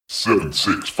7,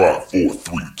 6, 5, 4,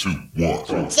 3, 2, 1. You'll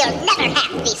never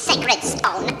have the sacred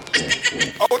stone.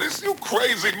 Oh, this you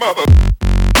crazy mother.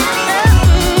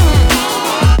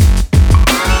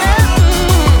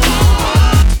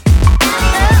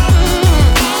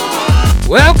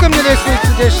 Welcome to this week's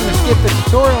edition of Skip the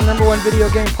Tutorial, number one video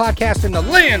game podcast in the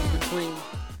land between.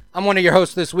 I'm one of your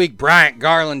hosts this week, Bryant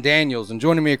Garland Daniels, and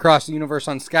joining me across the universe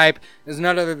on Skype is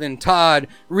none other than Todd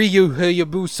Ryu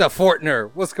Hayabusa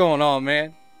Fortner. What's going on,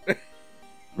 man?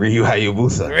 Ryu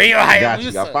Hayabusa. Ryu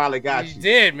Hayabusa. I finally got you. You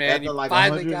did, man. After You like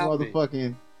finally 100 got me.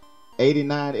 motherfucking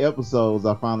 89 episodes,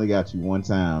 I finally got you one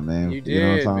time, man. You know what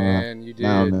I'm did, talking man. about? You did.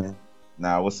 Nah, man.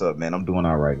 Nah, what's up, man? I'm doing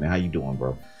all right, man. How you doing,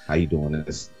 bro? How you doing?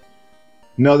 This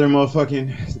another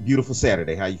motherfucking beautiful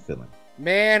Saturday. How you feeling?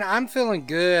 Man, I'm feeling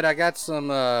good. I got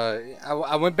some,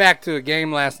 I went back to a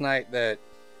game last night that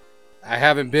I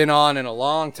haven't been on in a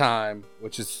long time,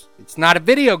 which is, it's not a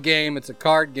video game, it's a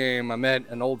card game. I met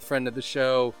an old friend of the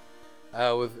show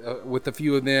with a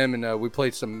few of them, and we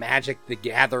played some Magic the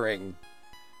Gathering,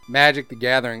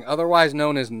 otherwise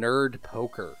known as Nerd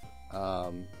Poker.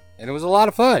 And it was a lot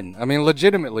of fun. I mean,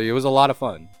 legitimately, it was a lot of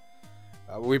fun.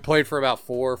 We played for about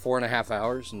 4.5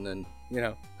 hours, and then, you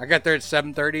know, I got there at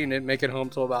 7:30 and didn't make it home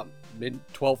till about mid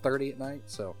 12:30 at night.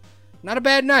 So, not a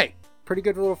bad night. Pretty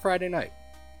good little Friday night.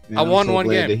 Man, I won one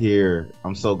game.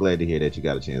 I'm so glad to hear that you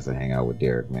got a chance to hang out with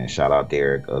Derek, man. Shout out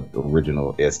Derek,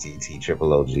 original STT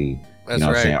Triple OG. That's you know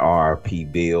what right. I'm saying?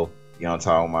 RP Bill. You know what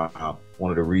I'm talking about?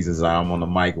 One of the reasons I'm on the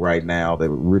mic right now, the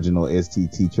original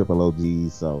STT Triple OG.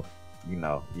 So, you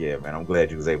know, yeah, man, I'm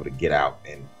glad you was able to get out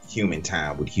in human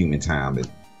time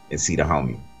and see the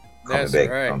homie coming That's back.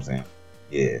 right. You know what I'm saying?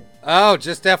 Yeah. Oh,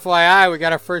 just FYI, we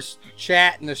got our first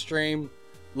chat in the stream.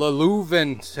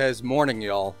 LaLouven says morning,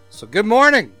 y'all. So good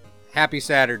morning. Happy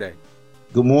Saturday.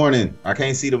 Good morning. I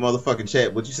can't see the motherfucking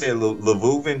chat. What you said,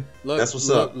 Lavuven? That's what's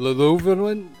up.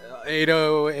 LaLouven,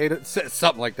 8080,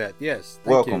 something like that. Yes.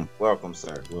 Thank you. Welcome,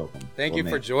 sir. Welcome. Thank Well, you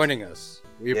man. for joining us.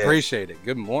 We Yes. appreciate it.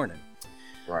 Good morning.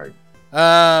 Right.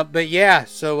 But yeah,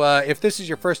 so if this is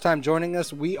your first time joining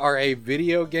us, we are a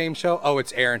video game show. Oh,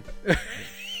 it's Aaron. I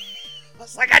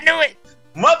was like, I knew it.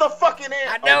 Motherfucking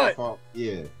ass. I know my it. fault.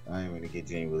 Yeah, I ain't gonna get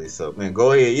genuinely up, man.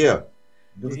 Go ahead, yeah.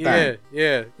 Do the thing.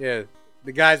 Yeah.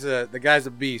 The guy's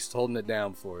a beast holding it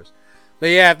down for us. But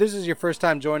yeah, if this is your first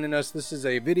time joining us, this is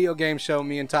a video game show.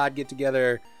 Me and Todd get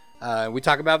together. We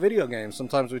talk about video games.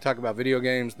 Sometimes we talk about video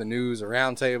games, the news, a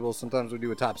round table. Sometimes we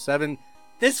do a top 7.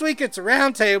 This week it's a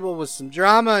round table with some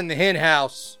drama in the hen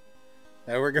house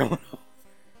that we're going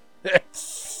on.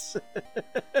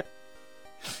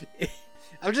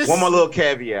 I'm just One more little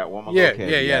caveat. Yeah,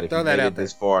 If you throw that made out it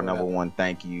this there. far, Throw that number out one,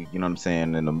 thank you. You know what I'm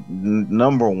saying? And the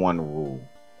number one rule,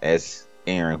 as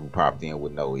Aaron, who popped in,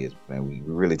 would know, is, man, we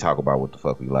really talk about what the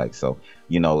fuck we like. So,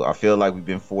 you know, I feel like we've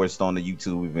been forced on the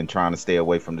YouTube. We've been trying to stay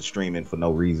away from the streaming for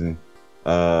no reason.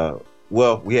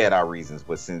 Well, we had our reasons,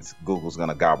 but since Google's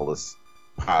gonna gobble us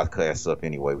podcasts up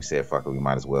anyway, we said, fuck it, we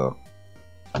might as well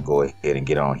go ahead and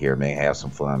get on here, man. Have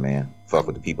some fun, man. Fuck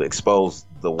with the people. Expose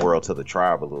the world to the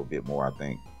tribe a little bit more, I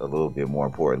think. A little bit more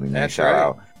importantly, man. That's Shout right.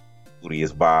 out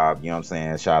Udius Bob, you know what I'm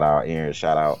saying? Shout out Aaron,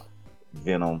 shout out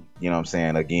Venom, you know what I'm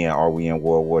saying? Again, are we in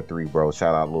World War III, bro?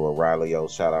 Shout out Lil Riley-O,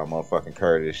 shout out motherfucking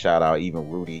Curtis, shout out even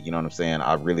Rudy, you know what I'm saying?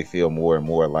 I really feel more and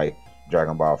more like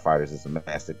Dragon Ball FighterZ is a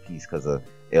masterpiece because of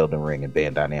Elden Ring and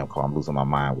Bandai Namco. I'm losing my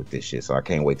mind with this shit, so I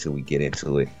can't wait till we get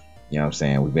into it. You know what I'm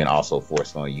saying? We've been also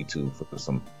forced on YouTube for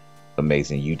some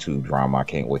amazing YouTube drama I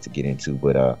can't wait to get into,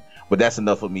 but that's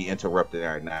enough of me interrupting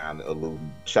right now and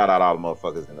alluding. Shout out all the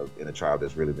motherfuckers in the tribe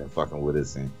that's really been fucking with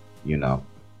us and, you know,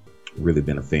 really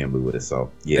been a family with us.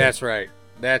 So yeah, That's right.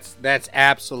 That's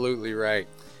absolutely right.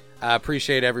 I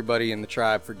appreciate everybody in the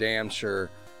tribe for damn sure.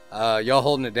 Y'all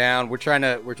holding it down. We're trying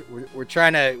to.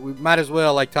 We might as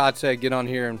well, like Todd said, get on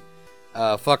here and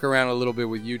fuck around a little bit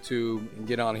with YouTube and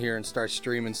get on here and start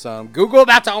streaming some. Google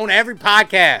about to own every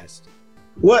podcast.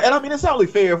 well, and I mean it's only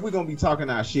fair if we're gonna be talking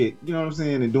our shit, you know what I'm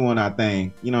saying, and doing our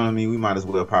thing. You know what I mean? We might as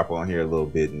well pop on here a little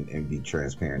bit and be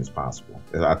transparent as possible.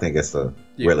 I think that's a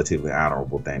relatively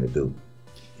honorable thing to do. You know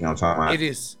what I'm talking about? It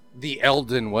is the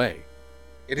Elden way.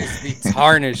 It is the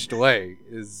tarnished way.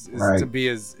 Is Right. to be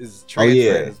as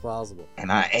transparent as possible.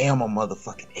 And I am a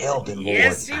motherfucking Elden Lord.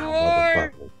 Yes, you now, are.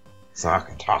 motherfucker. So I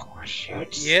can talk my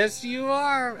shit. Yes, you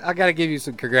are. I gotta give you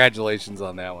some congratulations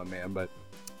on that one, man. But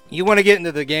you want to get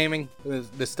into the gaming,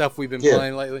 the stuff we've been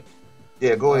playing lately?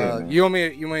 Yeah, go ahead. Man. You want me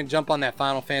to jump on that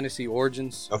Final Fantasy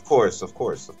Origins? Of course.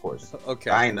 Okay.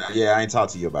 I ain't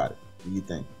talked to you about it. What do you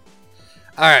think?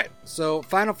 All right. So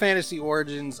Final Fantasy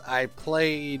Origins, I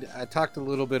talked a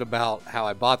little bit about how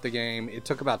I bought the game. It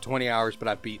took about 20 hours, but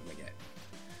I've beaten the game.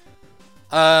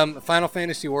 Final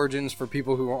Fantasy Origins, for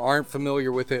people who aren't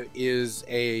familiar with it, is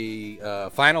a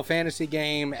Final Fantasy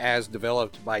game as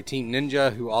developed by Team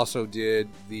Ninja, who also did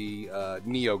the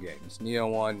Nioh games, Nioh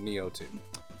 1, Nioh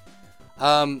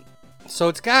 2. So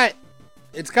it's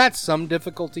got some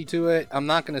difficulty to it. I'm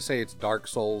not going to say it's Dark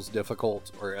Souls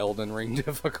difficult or Elden Ring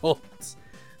difficult,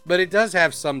 but it does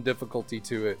have some difficulty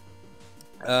to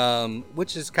it,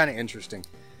 which is kind of interesting.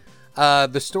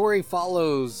 The story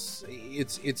follows.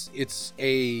 It's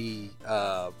a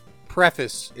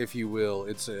preface, if you will.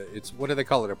 It's what do they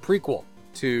call it? A prequel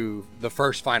to the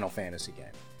first Final Fantasy game.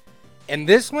 And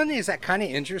this one is kind of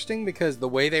interesting because the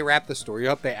way they wrap the story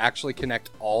up, they actually connect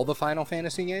all the Final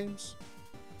Fantasy games,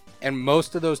 and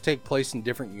most of those take place in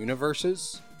different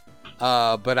universes.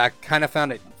 But I kind of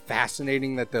found it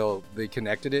fascinating that they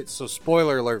connected it. So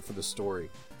spoiler alert for the story.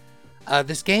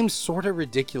 This game's sort of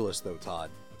ridiculous though,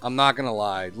 Todd. I'm not going to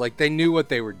lie. Like, they knew what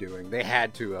they were doing. They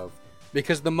had to have.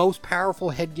 Because the most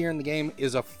powerful headgear in the game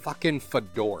is a fucking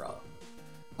fedora.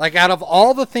 Like, out of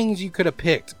all the things you could have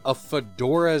picked, a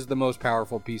fedora is the most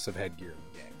powerful piece of headgear in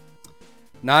the game.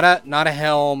 Not a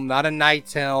helm, not a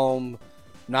knight's helm,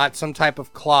 not some type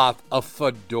of cloth, a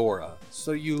fedora.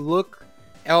 So you look...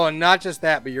 Oh, and not just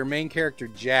that, but your main character,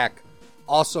 Jack,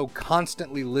 also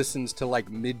constantly listens to, like,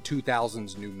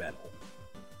 mid-2000s new metal.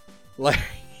 Like...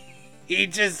 He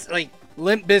just, like,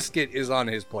 Limp Bizkit is on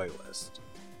his playlist.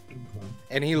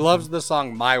 And he loves the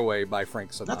song My Way by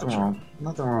Frank Sinatra.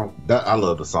 Nothing wrong. I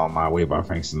love the song My Way by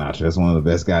Frank Sinatra. That's one of the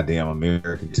best goddamn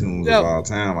American tunes of all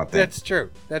time, I think. That's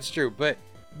true. But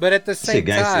at the same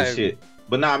time... Shit.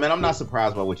 But nah, man, I'm not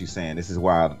surprised by what you're saying. This is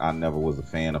why I never was a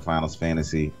fan of Final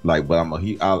Fantasy. Like, but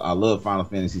I love Final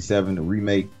Fantasy 7, the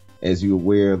remake. As you're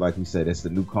aware, like we said, it's the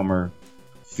newcomer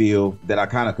feel that I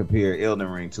kind of compare Elden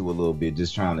Ring to a little bit,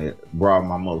 just trying to broaden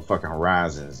my motherfucking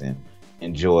horizons and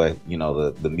enjoy,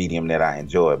 the medium that I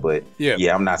enjoy. But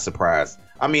yeah, I'm not surprised.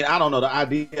 I mean, I don't know, the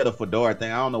idea of the fedora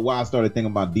thing, I don't know why I started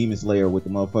thinking about Demon Slayer with the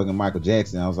motherfucking Michael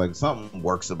Jackson. I was like, something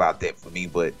works about that for me.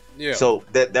 But so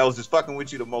that was just fucking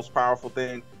with you, the most powerful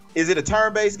thing. Is it a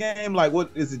turn-based game? Like, what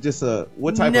is it? Just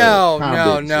what type of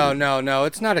combat? No.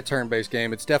 It's not a turn-based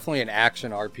game. It's definitely an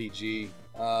action RPG.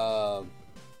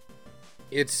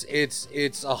 It's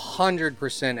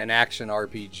 100% an action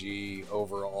RPG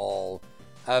overall.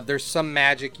 There's some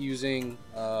magic using.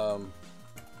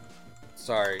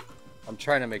 Sorry, I'm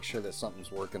trying to make sure that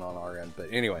something's working on our end. But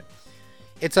anyway,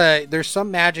 there's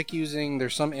some magic using.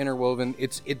 There's some interwoven.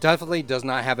 It definitely does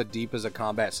not have as deep as a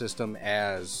combat system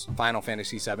as Final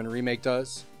Fantasy VII Remake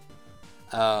does.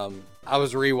 I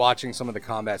was rewatching some of the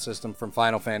combat system from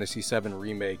Final Fantasy VII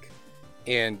Remake.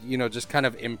 And, just kind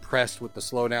of impressed with the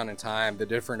slowdown in time, the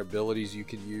different abilities you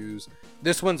could use.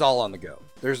 This one's all on the go.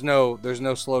 There's no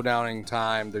slowdowning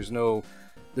time. There's no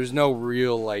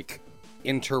real, like,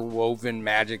 interwoven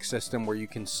magic system where you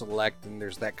can select, and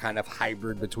there's that kind of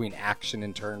hybrid between action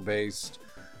and turn-based.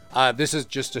 This is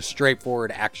just a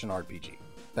straightforward action RPG.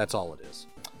 That's all it is.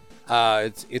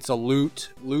 It's a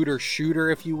looter shooter,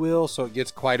 if you will, so it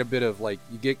gets quite a bit of, like,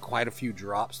 you get quite a few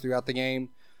drops throughout the game.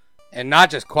 And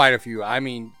not just quite a few. I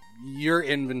mean, your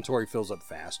inventory fills up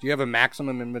fast. You have a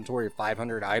maximum inventory of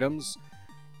 500 items.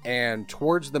 And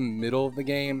towards the middle of the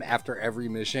game, after every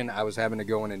mission, I was having to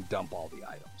go in and dump all the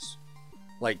items.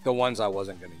 Like, the ones I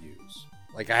wasn't going to use.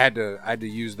 Like, I had to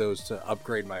use those to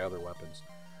upgrade my other weapons.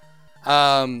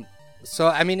 So,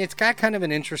 I mean, it's got kind of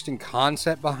an interesting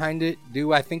concept behind it.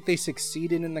 Do I think they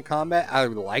succeeded in the combat? I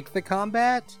like the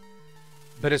combat.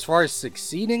 But as far as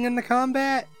succeeding in the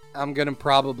combat... I'm going to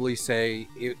probably say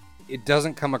it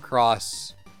doesn't come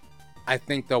across, I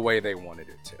think, the way they wanted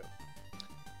it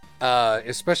to.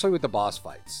 Especially with the boss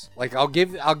fights. Like, I'll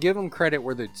give them credit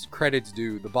where the credit's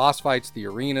due. The boss fights, the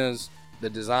arenas, the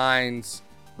designs,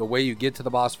 the way you get to the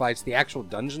boss fights, the actual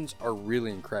dungeons are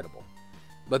really incredible.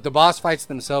 But the boss fights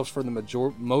themselves, for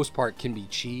the most part, can be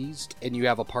cheesed, and you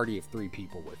have a party of 2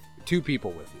 people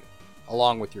with you,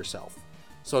 along with yourself.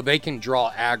 So they can draw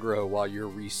aggro while you're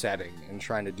resetting and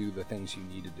trying to do the things you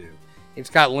need to do. It's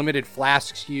got limited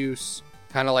flasks use,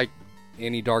 kind of like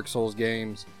any Dark Souls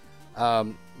games.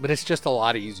 But it's just a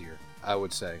lot easier, I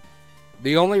would say.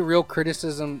 The only real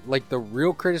criticism, I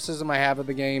have of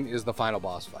the game is the final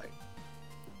boss fight.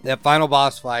 That final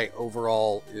boss fight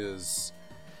overall is...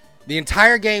 The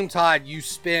entire game, Todd, you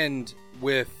spend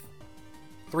with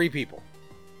 3 people.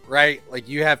 Right? Like,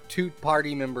 you have 2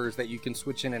 party members that you can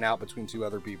switch in and out between 2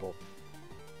 other people.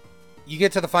 You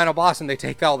get to the final boss and they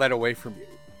take all that away from you.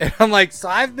 And I'm like, so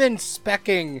I've been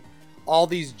speccing all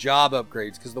these job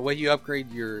upgrades, because the way you upgrade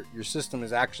your system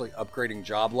is actually upgrading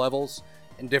job levels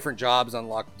and different jobs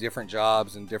unlock different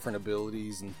jobs and different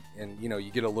abilities, and you know,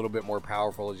 you get a little bit more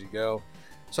powerful as you go.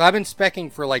 So I've been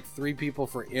specking for like 3 people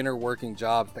for inner working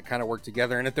jobs that kind of work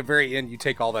together, and at the very end, you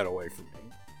take all that away from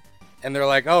me. And they're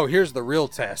like, oh, here's the real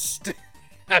test.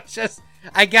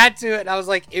 I got to it, and I was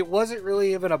like, it wasn't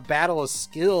really even a battle of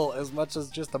skill as much as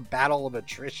just a battle of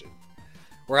attrition.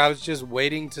 Where I was just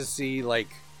waiting to see, like,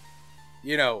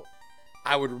 you know,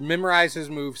 I would memorize his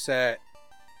moveset,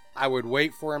 I would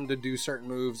wait for him to do certain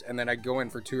moves, and then I'd go in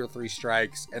for 2 or 3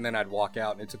 strikes, and then I'd walk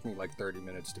out, and it took me like 30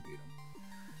 minutes to beat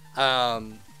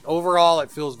him. Overall,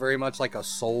 it feels very much like a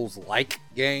Souls-like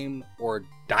game, or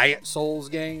Diet Souls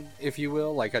game, if you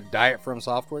will, like a Diet From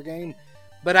Software game.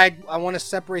 But I want to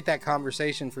separate that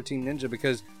conversation for Team Ninja,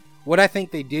 because what I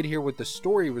think they did here with the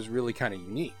story was really kind of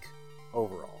unique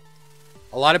overall.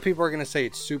 A lot of people are going to say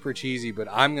it's super cheesy, but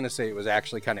I'm going to say it was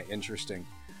actually kind of interesting.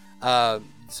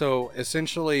 So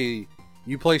essentially,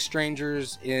 you play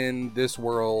strangers in this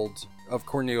world of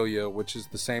Cornelia, which is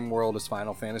the same world as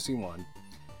Final Fantasy 1.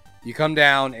 You come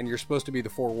down, and you're supposed to be the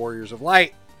 4 Warriors of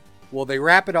Light. Well, they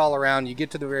wrap it all around. You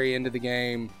get to the very end of the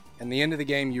game, and the end of the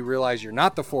game, you realize you're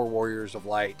not the 4 Warriors of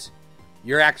Light.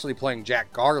 You're actually playing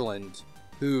Jack Garland,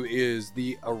 who is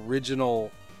the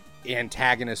original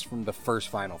antagonist from the first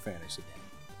Final Fantasy game.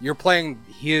 You're playing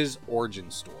his origin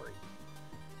story.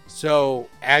 So,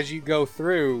 as you go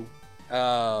through,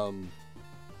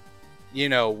 you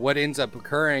know, what ends up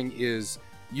occurring is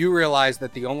you realize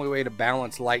that the only way to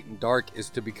balance light and dark is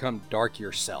to become dark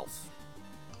yourself.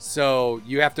 So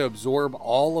you have to absorb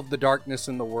all of the darkness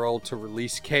in the world to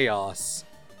release chaos.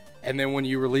 And then when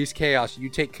you release chaos, you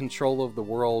take control of the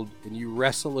world and you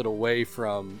wrestle it away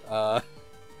from...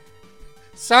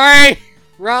 Sorry!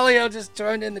 Ralio just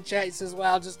joined in the chat. He says,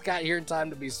 wow, just got here in time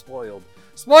to be spoiled.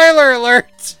 Spoiler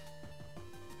alert!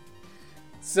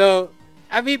 So...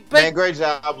 I mean, but... Man, great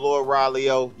job, Lord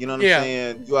Ralio. You know what I'm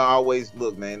saying? You always...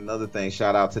 Look, man, another thing,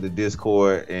 shout out to the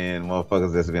Discord and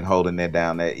motherfuckers that's been holding that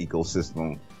down, that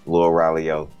ecosystem. Lord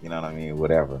Ralio, you know what I mean?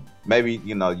 Whatever. Maybe,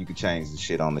 you know, you could change the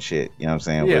shit on the shit. You know what I'm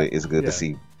saying? Yeah. But it's good to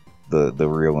see the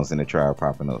real ones in the tribe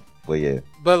popping up. But yeah.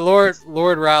 But Lord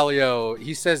Ralio,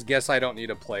 he says, guess I don't need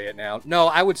to play it now. No,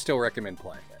 I would still recommend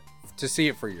playing it. To see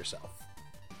it for yourself.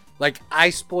 Like,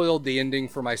 I spoiled the ending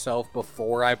for myself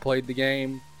before I played the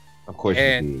game. Of course you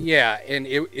did. Yeah, and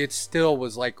it still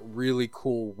was, like, really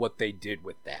cool what they did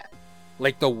with that.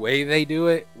 Like, the way they do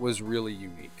it was really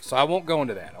unique. So I won't go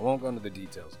into that. I won't go into the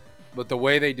details. But the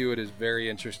way they do it is very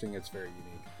interesting. It's very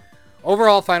unique.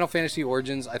 Overall, Final Fantasy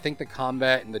Origins, I think the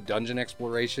combat and the dungeon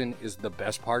exploration is the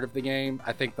best part of the game.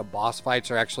 I think the boss fights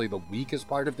are actually the weakest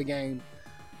part of the game.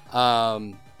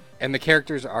 And the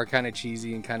characters are kind of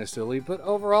cheesy and kind of silly. But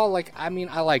overall, like, I mean,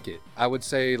 I like it. I would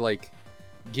say, like,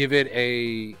 I'd give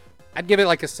it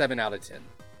like a 7 out of 10.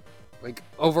 Like,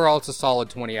 overall, it's a solid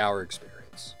 20-hour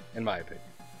experience. In my opinion.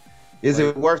 Is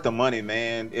it worth the money,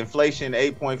 man? Inflation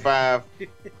 8.5,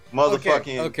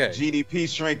 motherfucking okay. GDP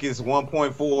shrink is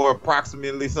 1.4,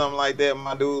 approximately, something like that,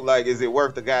 my dude. Like, is it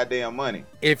worth the goddamn money?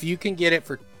 If you can get it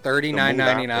for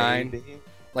 $39.99,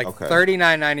 like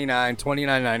 $39.99,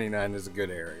 $29.99 is a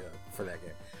good area for that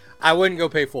game. I wouldn't go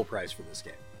pay full price for this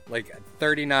game. Like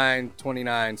 $39,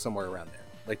 $29, somewhere around there.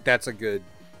 Like that's a good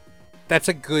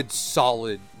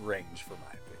solid range for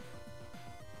my opinion.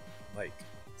 Like.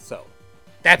 So,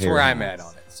 that's where I'm at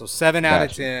on it. So, 7 out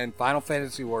of 10, Final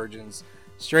Fantasy Origins,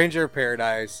 Stranger of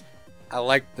Paradise. I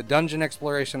like the dungeon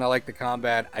exploration. I like the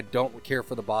combat. I don't care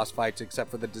for the boss fights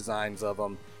except for the designs of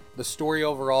them. The story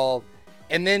overall.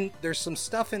 And then there's some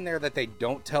stuff in there that they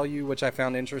don't tell you, which I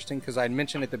found interesting because I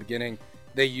mentioned at the beginning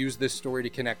they use this story to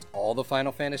connect all the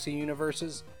Final Fantasy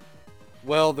universes.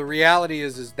 Well, the reality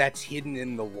is that's hidden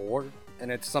in the lore.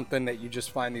 And it's something that you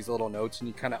just find these little notes and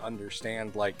you kind of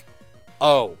understand, like,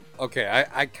 oh, okay,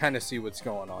 I kind of see what's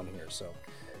going on here, so.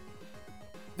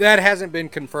 That hasn't been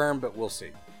confirmed, but we'll see.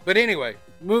 But anyway,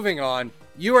 moving on.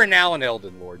 You are now an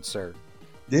Elden Lord, sir.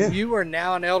 Yeah. You are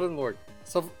now an Elden Lord.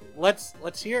 So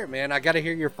let's hear it, man. I got to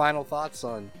hear your final thoughts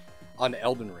on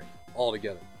Elden Ring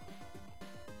altogether.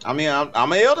 I mean,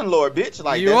 I'm an Elden Lord, bitch.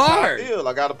 Like, that's how I feel.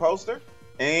 I got a poster.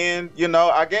 And, you know,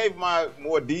 I gave my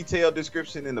more detailed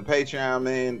description in the Patreon,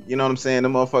 man. You know what I'm saying? The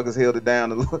motherfuckers held it down.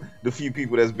 The few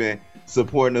people that's been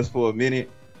supporting us for a minute.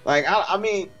 Like, I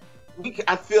mean,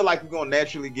 I feel like we're going to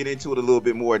naturally get into it a little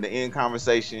bit more in the end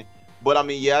conversation. But, I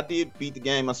mean, yeah, I did beat the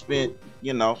game. I spent,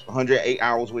 108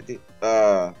 hours with it.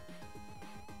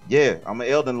 Yeah, I'm an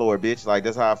Elden Lord, bitch. Like,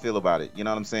 that's how I feel about it. You know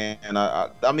what I'm saying? And,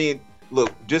 I mean,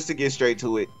 look, just to get straight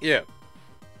to it. Yeah.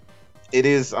 It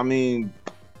is, I mean...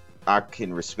 I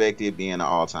can respect it being an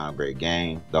all-time great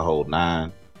game, the whole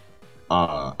 9.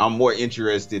 I'm more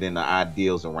interested in the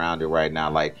ideals around it right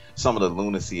now, like some of the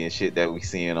lunacy and shit that we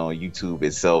seeing on YouTube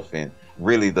itself, and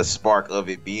really the spark of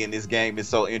it being this game is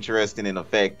so interesting in the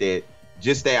fact that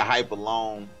just that hype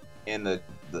alone and the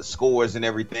scores and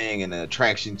everything and the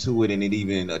attraction to it, and it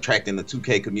even attracting the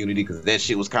 2K community because that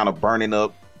shit was kind of burning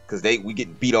up because we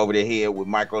getting beat over the head with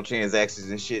microtransactions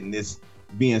and shit, and this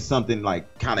being something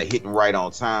like kind of hitting right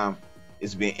on time,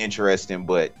 it's been interesting.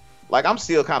 But like I'm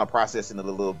still kind of processing it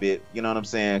a little bit, you know what I'm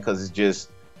saying, because it's just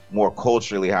more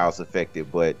culturally how it's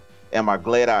affected. But am I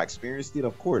glad I experienced it?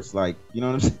 Of course, like, you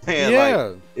know what I'm saying? Yeah.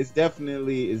 Like it's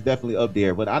definitely up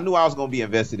there. But I knew I was gonna be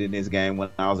invested in this game when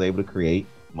I was able to create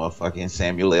motherfucking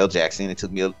Samuel L. Jackson. It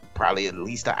took me probably at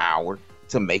least an hour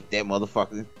to make that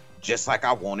motherfucker just like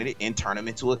I wanted it and turn him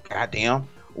into a goddamn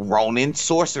Ronin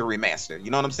sorcery master. You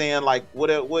know what I'm saying? Like what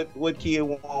kid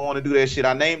want to do that shit?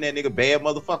 I named that nigga Bad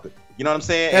Motherfucker. You know what I'm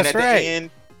saying? That's and at right. the end,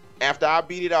 after I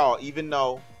beat it all, even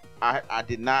though I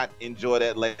did not enjoy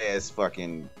that last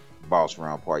fucking boss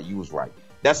round part, you was right.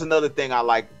 That's another thing I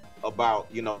like about,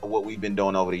 you know, what we've been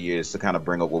doing over the years to kind of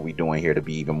bring up what we're doing here to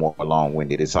be even more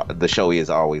long-winded. The show is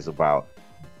always about,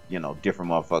 you know,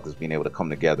 different motherfuckers being able to come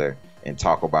together and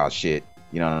talk about shit,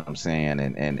 you know what I'm saying,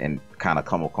 and kind of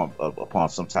come upon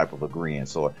some type of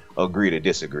agreement or agree to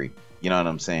disagree, you know what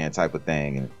I'm saying, type of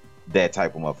thing, and that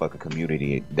type of motherfucking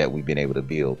community that we've been able to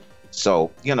build.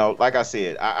 So, you know, like I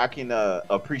said, I can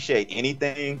appreciate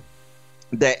anything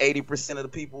that 80% of the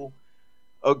people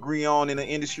agree on in the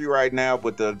industry right now,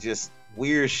 but the just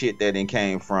weird shit that then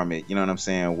came from it, you know what I'm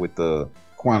saying, with the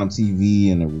Quantum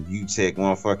TV and the Review Tech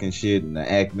motherfucking shit and the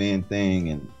Ackman thing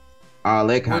and all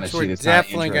that kind of shit. Which It's we're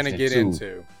definitely going to get too. into.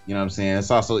 You know what I'm saying?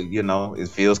 It's also, you know, it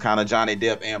feels kind of Johnny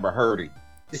Depp, Amber Heard-y.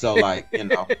 So like, you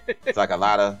know, it's like a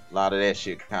lot of that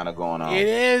shit kind of going on. It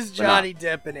is Johnny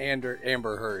Depp and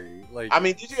Amber Heard. Like, I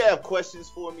mean, did you have questions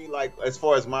for me, like as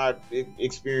far as my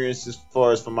experience, as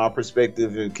far as from my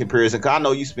perspective in comparison? 'Cause I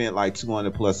know you spent like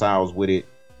 200 plus hours with it.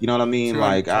 You know what I mean?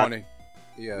 Like, yeah,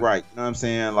 right. You know what I'm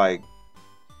saying? Like,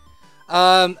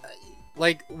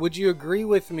 would you agree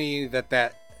with me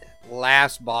that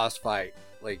last boss fight,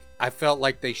 like, I felt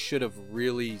like they should have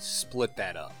really split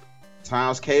that up?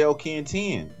 Times KO Ken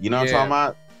 10. You know what I'm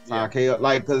talking about? KO,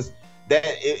 like, because that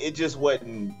it just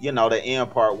wasn't, you know, the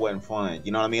end part wasn't fun.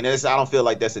 You know what I mean? I don't feel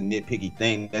like that's a nitpicky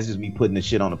thing. That's just me putting the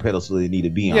shit on the pedestal they need to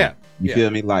be on. Yeah. You feel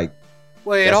me? Like,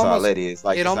 well, that's all that is.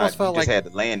 Like, it almost felt like just had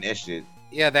to land that shit.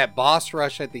 Yeah, that boss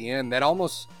rush at the end.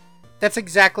 That's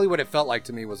exactly what it felt like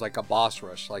to me. Was like a boss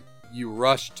rush. Like you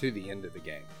rushed to the end of the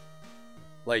game.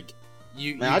 Like.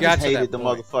 I just hated the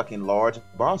motherfucking large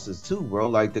bosses too, bro.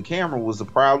 Like the camera was the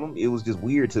problem. It was just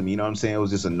weird to me. You know what I'm saying? It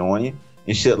was just annoying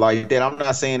and shit like that. I'm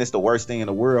not saying it's the worst thing in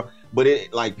the world, but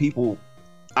it like people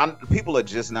are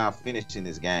just not finishing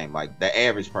this game. Like the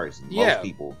average person, most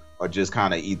people are just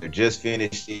kind of either just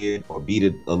finished it or beat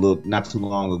it a little not too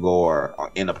long ago or are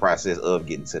in the process of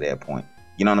getting to that point.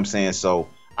 You know what I'm saying? So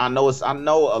I know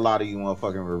a lot of you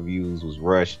motherfucking reviews was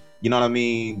rushed. You know what I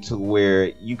mean? To where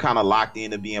you kind of locked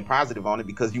into being positive on it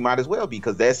because you might as well,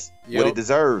 because that's what it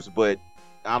deserves. But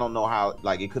I don't know how,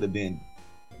 like, it could have been,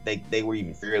 they were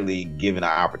even fairly given an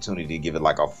opportunity to give it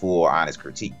like a full honest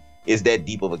critique. It's that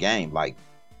deep of a game. Like,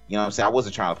 you know what I'm saying? I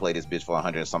wasn't trying to play this bitch for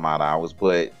 100 and some odd hours,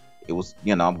 but it was,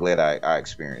 you know, I'm glad I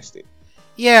experienced it.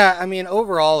 Yeah, I mean,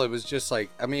 overall, it was just like,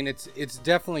 I mean, it's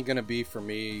definitely going to be, for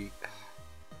me,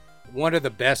 one of the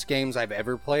best games I've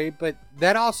ever played, but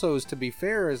that also is, to be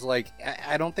fair, is like,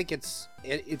 I don't think it's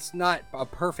not a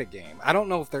perfect game. I don't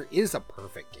know if there is a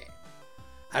perfect game.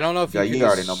 I don't know if you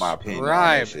already know my opinion. You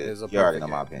already know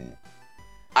my opinion.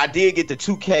 I did get the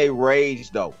 2K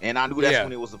rage though, and I knew that's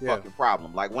when it was a fucking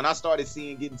problem. Like when I started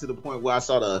getting to the point where I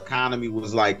saw the economy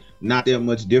was like not that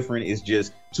much different. It's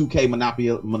just 2K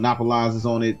monopolizes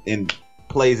on it and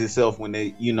plays itself when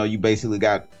they, you know, you basically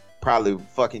got probably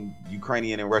fucking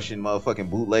Ukrainian and Russian motherfucking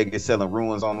bootleggers selling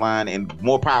ruins online, and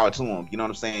more power to them. You know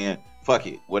what I'm saying? Fuck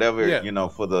it, whatever, you know,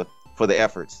 for the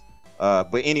efforts.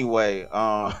 But anyway,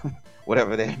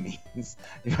 whatever that means.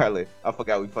 I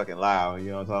forgot we fucking loud. You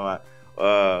know what I'm talking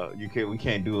about? We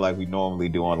can't do like we normally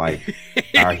do on like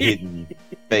our hidden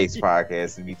face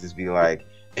podcast, and we just be like,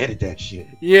 edit that shit.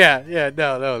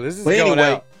 No, this is going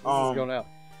out. This is going out.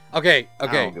 Okay.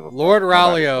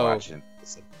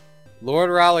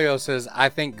 Lord Ralio says, I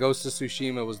think Ghost of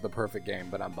Tsushima was the perfect game,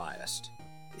 but I'm biased.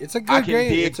 It's a good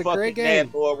game. It's a great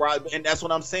game. And that's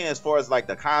what I'm saying as far as like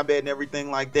the combat and everything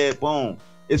like that. Boom.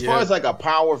 As far as like a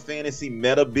power fantasy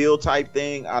meta build type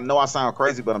thing, I know I sound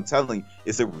crazy, but I'm telling you,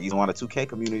 it's a reason why the 2K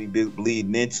community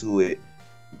bleeding into it,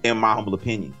 in my humble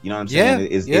opinion. You know what I'm saying?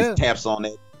 It taps on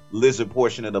lizard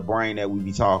portion of the brain that we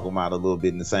be talking about a little bit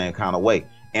in the same kind of way.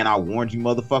 And I warned you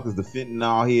motherfuckers, the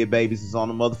fentanyl head babies is on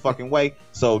the motherfucking way.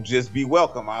 So just be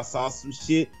welcome. I saw some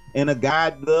shit in a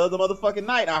guide the other motherfucking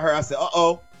night. I said,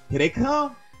 uh-oh, here they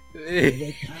come.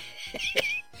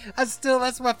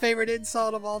 That's my favorite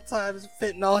insult of all time is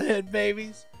fentanyl head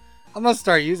babies. I'm gonna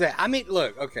start using it. I mean,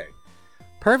 look, okay.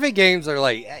 Perfect games are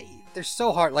like, they're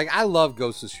so hard. Like, I love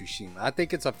Ghost of Tsushima. I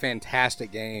think it's a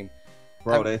fantastic game.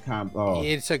 Bro, that kind of,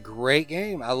 it's a great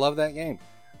game. I love that game.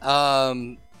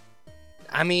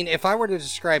 I mean, if I were to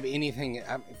describe anything,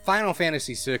 Final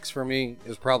Fantasy VI for me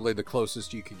is probably the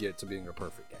closest you could get to being a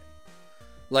perfect game.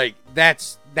 Like,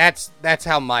 that's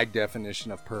how my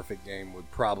definition of perfect game would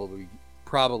probably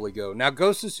go. Now,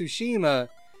 Ghost of Tsushima,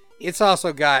 it's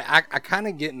also got, I kind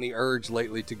of getting the urge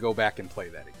lately to go back and play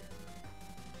that again.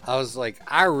 I was like,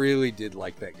 I really did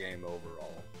like that game overall.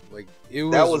 Like,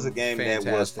 that was a game that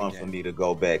was fun for me to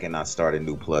go back, and I started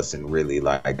New Plus and really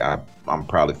like I'm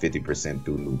probably 50%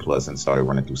 through New Plus and started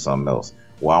running through something else.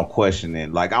 Well, I'm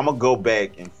questioning, like, I'm gonna go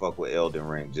back and fuck with Elden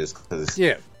Ring just because.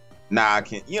 Yeah. Nah, I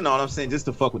can't. You know what I'm saying? Just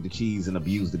to fuck with the cheese and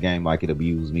abuse the game like it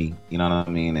abused me. You know what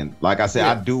I mean? And like I said,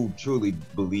 I do truly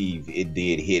believe it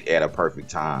did hit at a perfect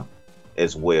time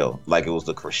as well. Like, it was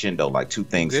the crescendo. Like, two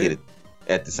things hit it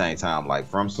at the same time. Like,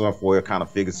 From Software kind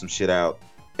of figured some shit out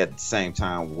at the same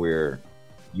time where,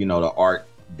 you know, the art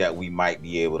that we might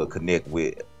be able to connect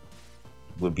with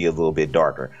would be a little bit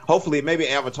darker. Hopefully, maybe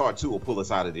Avatar 2 will pull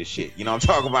us out of this shit. You know what I'm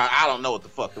talking about? I don't know what the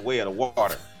fuck, the way of the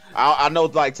water. I know,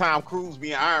 like, Tom Cruise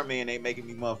being Iron Man ain't making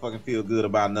me motherfucking feel good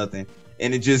about nothing.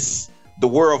 And it just, the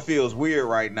world feels weird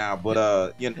right now.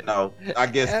 But, you know, I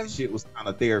guess this shit was kind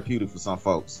of therapeutic for some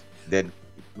folks that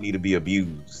need to be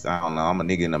abused. I don't know. I'm a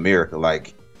nigga in America.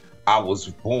 Like, I was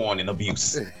born in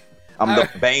abuse. I'm the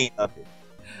bane of it.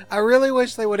 I really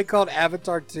wish they would have called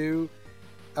Avatar 2.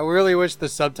 I really wish the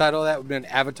subtitle of that would have been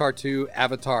Avatar 2,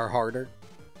 Avatar Harder.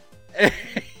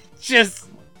 Just,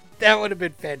 that would have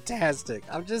been fantastic.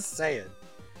 I'm just saying.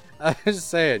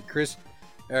 Chris,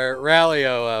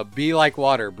 Ralio, be like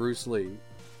water, Bruce Lee.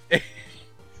 I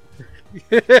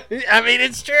mean,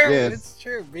 it's true. Yes. It's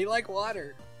true. Be like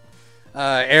water.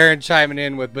 Aaron chiming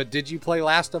in with, but did you play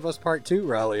Last of Us Part 2,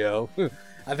 Ralio?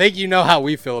 I think you know how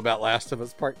we feel about Last of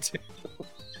Us Part 2.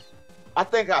 I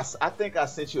think I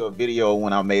sent you a video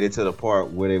when I made it to the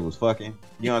part where they was fucking.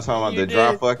 You know what I'm talking about? The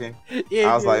dry fucking.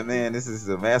 Yeah, I was like, man, this is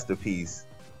a masterpiece.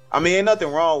 I mean, ain't nothing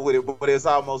wrong with it, but it's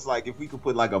almost like if we could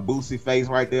put like a Boosie face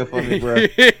right there for me, bro.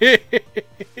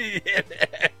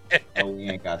 Oh, we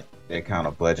ain't got that kind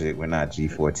of budget. We're not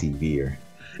G4 TV or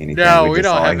anything. No, we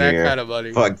don't have that kind of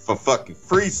money. For fucking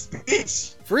free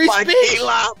speech. Free like speech.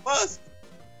 Elon Musk.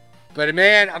 But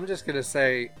man, I'm just gonna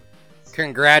say,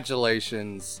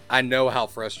 congratulations. I know how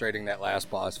frustrating that last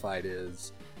boss fight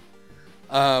is.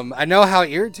 I know how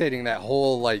irritating that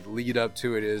whole like lead up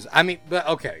to it is. I mean, but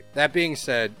okay. That being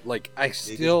said, like I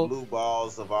still blue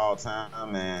balls of all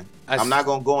time, man. I'm not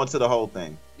gonna go into the whole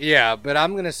thing. Yeah, but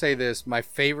I'm gonna say this: my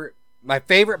favorite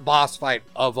boss fight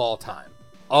of all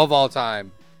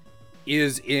time,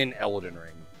 is in Elden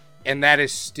Ring, and that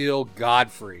is still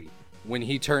Godfrey. When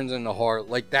he turns into Heart,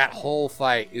 like that whole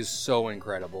fight is so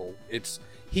incredible.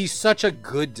 He's such a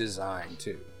good design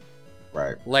too.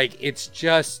 Right. Like it's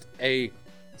just he's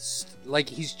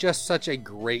just such a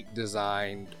great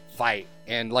designed fight.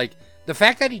 And like the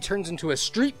fact that he turns into a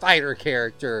Street Fighter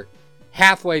character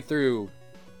halfway through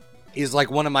is like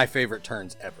one of my favorite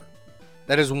turns ever.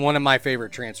 That is one of my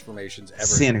favorite transformations ever.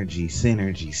 Synergy.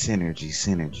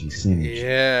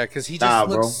 Yeah, because he just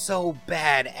looks so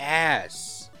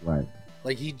badass. Right.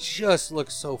 Like, he just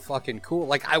looks so fucking cool.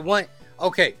 Like,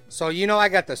 okay, so you know I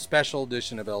got the special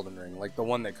edition of Elden Ring, like the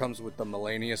one that comes with the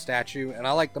Melania statue, and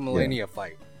I like the Melania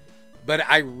fight. But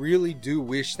I really do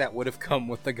wish that would have come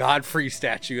with the Godfrey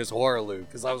statue as Hoaraloo,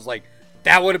 because I was like,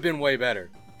 that would have been way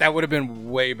better. I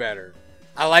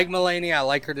like Melania, I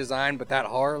like her design, but that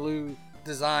Hoaraloo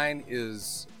design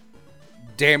is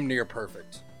damn near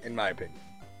perfect, in my opinion.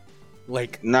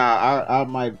 Like, nah, I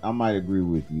might agree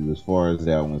with you as far as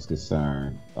that one's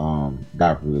concerned.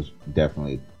 Godfrey was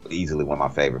definitely easily one of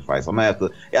my favorite fights.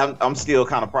 I'm still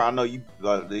kind of proud. I know you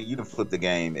done flipped the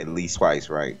game at least twice,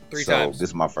 right? 3 times. This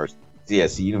is my first. Yeah,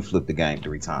 so you done flipped the game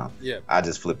 3 times. Yeah. I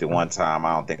just flipped it 1 time.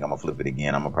 I don't think I'm gonna flip it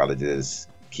again. I'm gonna probably just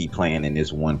keep playing in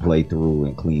this one playthrough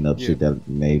and clean up shit that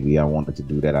maybe I wanted to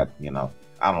do that I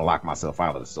don't lock myself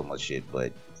out of so much shit,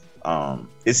 but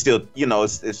it's still,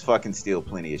 it's fucking still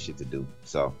plenty of shit to do.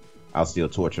 So I'll still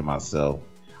torture myself.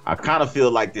 I kind of feel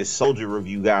like this Soldier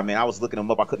review guy, man. I was looking him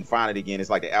up. I couldn't find it again.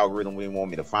 It's like the algorithm didn't want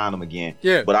me to find him again.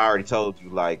 Yeah. But I already told you,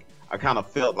 like, I kind of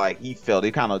felt like he felt.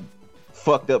 It kind of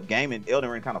fucked up gaming. Elden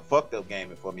Ring kind of fucked up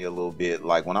gaming for me a little bit.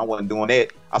 Like when I wasn't doing that,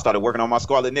 I started working on my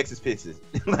Scarlet Nexus pictures.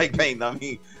 Like painting. I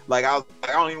mean, like I was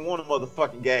like, I don't even want a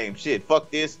motherfucking game. Shit, fuck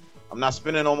this. I'm not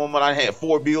spending no more money. I had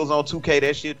 4 bills on 2K.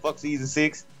 That shit, fuck season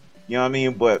 6. You know what I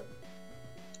mean? But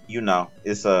you know,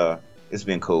 it's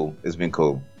been cool. It's been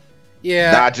cool.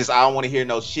 Yeah. I don't want to hear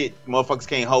no shit. Motherfuckers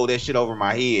can't hold that shit over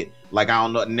my head. Like I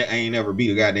ain't never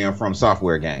beat a goddamn From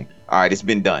Software game. All right, it's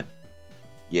been done.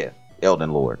 Yeah,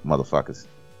 Elden Lord, motherfuckers.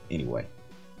 Anyway.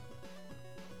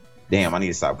 Damn, I need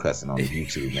to stop cussing on the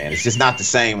YouTube, man. It's just not the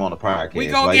same on the podcast. We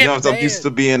gonna like, get you know what I'm banned. used to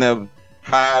being a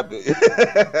high.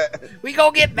 We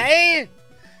gonna get banned.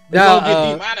 We gonna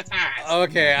get demonetized.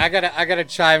 Okay, I gotta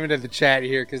chime into the chat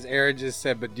here because Aaron just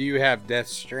said, "But do you have Death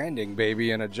Stranding,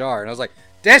 baby, in a jar?" And I was like,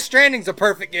 "Death Stranding's a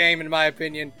perfect game in my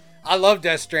opinion. I love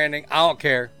Death Stranding. I don't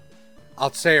care.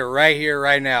 I'll say it right here,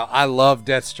 right now. I love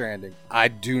Death Stranding. I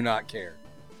do not care.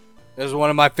 This is one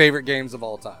of my favorite games of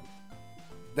all time.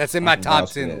 That's in my top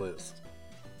 10 list.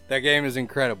 That game is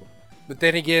incredible. But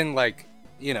then again, like,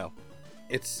 you know,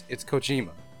 it's Kojima.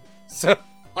 So,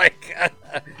 like,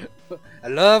 I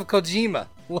love Kojima.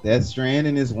 Death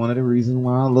Stranding is one of the reasons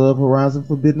why I love Horizon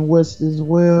Forbidden West as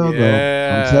well. Yeah.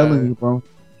 Though. I'm telling you, bro.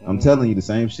 I'm telling you the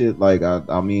same shit. Like,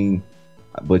 I mean,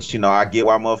 but you know, I get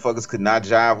why motherfuckers could not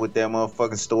jive with that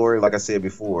motherfucking story, like I said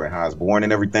before, and how it's born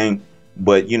and everything.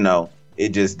 But you know, it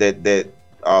just that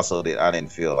also that I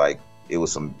didn't feel like it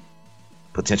was some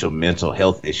potential mental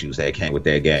health issues that came with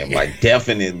that game. Like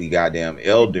definitely goddamn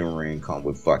Elden Ring come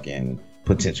with fucking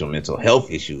potential mental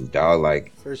health issues, dog.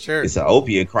 Like For sure. it's an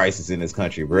opiate crisis in this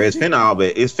country, bro. It's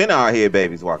finna out here,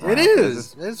 babies walking It around.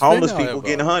 is. It's Homeless fentanyl, people bro.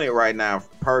 getting hunted right now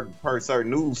per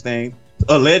certain news things,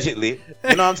 allegedly.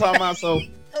 You know what I'm talking about? So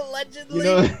Allegedly. you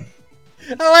know,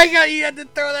 I like how you had to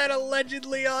throw that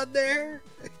allegedly on there.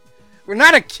 We're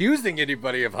not accusing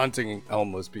anybody of hunting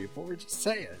homeless people. We're just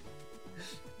saying.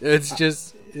 It's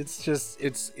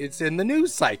in the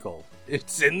news cycle.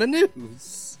 It's in the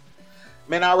news.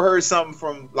 man, I heard something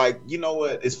from like, you know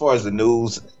what? As far as the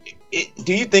news,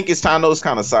 do you think it's time? Those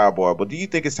kind of sidebar, but do you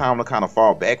think it's time to kind of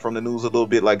fall back from the news a little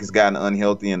bit? Like it's gotten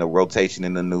unhealthy, and the rotation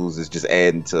in the news is just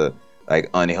adding to like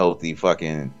unhealthy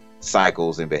fucking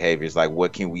cycles and behaviors. Like,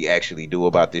 what can we actually do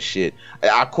about this shit?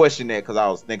 I question that because I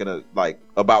was thinking of like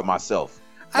about myself.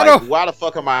 Like, why the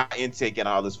fuck am I intaking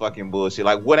all this fucking bullshit?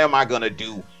 Like, what am I gonna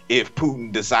do if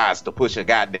Putin decides to push a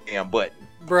goddamn button?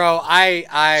 Bro,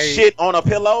 I Shit on a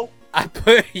pillow? I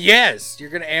put yes, you're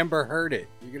gonna Amber Heard it.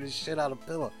 You're gonna shit on a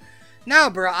pillow. No,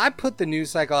 bro, I put the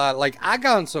news cycle out. Like I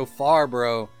gone so far,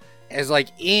 bro, as like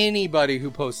anybody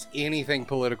who posts anything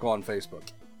political on Facebook,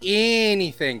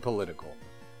 anything political,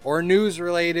 or news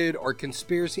related, or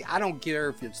conspiracy. I don't care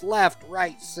if it's left,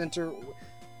 right, center.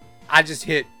 I just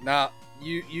hit nah.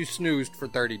 You snoozed for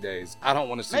 30 days. I don't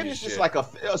want to see Maybe this it's just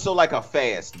shit. like a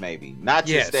fast, maybe not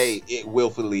to Yes. stay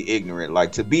willfully ignorant,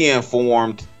 like to be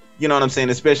informed. You know what I'm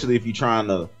saying? Especially if you're trying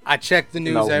to, I check the news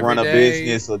you know, every run a day.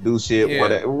 business or do shit. Yeah.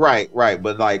 Whatever. Right.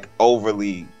 But like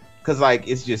overly, because like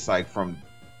it's just like from,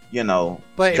 you know,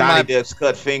 But in Johnny my- Depp's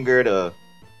cut finger to,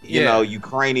 you Yeah. know,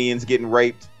 Ukrainians getting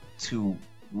raped to,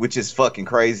 which is fucking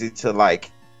crazy, to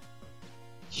like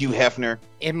Hugh Hefner.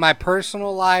 In my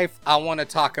personal life, I want to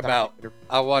talk about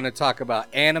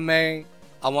anime.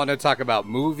 I want to talk about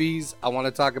movies. I want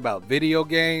to talk about video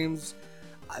games.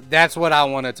 That's what I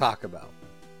want to talk about.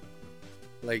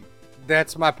 Like,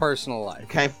 that's my personal life.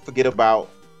 Can't forget about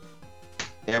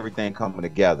everything coming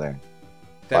together.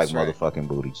 That's like right. motherfucking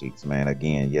booty cheeks, man.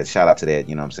 Again, yeah, shout out to that.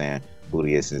 You know what I'm saying?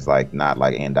 Bootyist is like not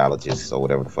like endologists or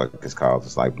whatever the fuck it's called.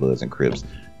 It's like Bloods and Crips.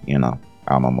 You know,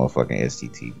 all my motherfucking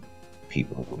STT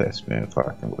people that's been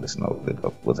fucking with us know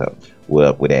what's up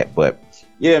with that. But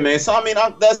yeah, man. So I mean,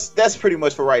 that's pretty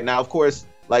much for right now. Of course,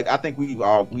 like I think we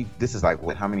this is like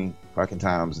what, how many fucking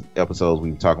times episodes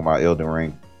we've talking about Elden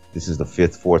Ring. This is the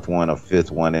fifth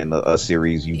one in a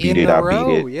series. You beat In it, a I row,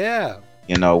 beat it. yeah.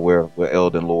 You know, we're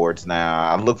Elden Lords now.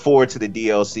 I look forward to the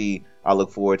DLC. I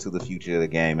look forward to the future of the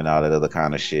game and all that other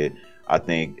kind of shit. I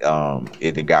think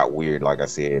it got weird, like I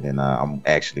said, and I'm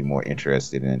actually more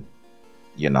interested in,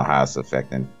 you know, how it's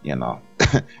affecting, you know,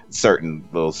 certain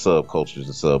little subcultures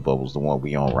and sub bubbles, the one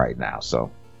we on right now.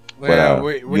 So, Well,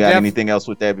 but you got anything else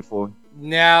with that before?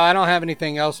 No, I don't have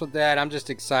anything else with that. I'm just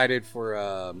excited for.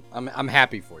 I'm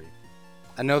happy for you.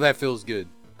 I know that feels good.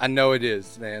 I know it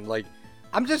is, man. Like,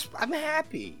 I'm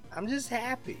happy. I'm just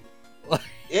happy.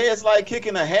 Yeah, it's like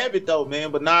kicking a habit though,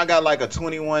 man. But now I got like a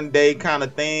 21-day kind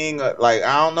of thing. Like,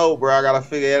 I don't know, bro. I gotta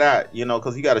figure it out, you know,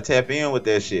 because you gotta tap in with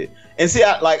that shit. And see,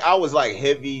 I was like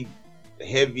heavy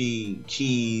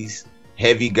cheese,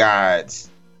 heavy gods,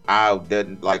 I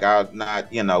didn't like. I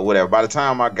not, whatever. By the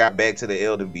time I got back to the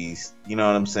Elden Beast, you know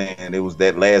what I'm saying? It was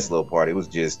that last little part. It was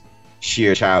just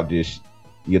sheer childish,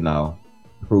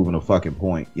 proving a fucking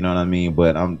point. You know what I mean?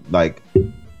 But I'm like,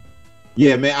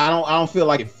 yeah, man. I don't feel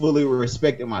like it fully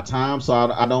respected my time. So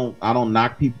I don't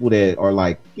knock people that are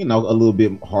like, a little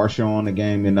bit harsher on the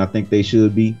game than I think they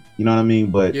should be. You know what I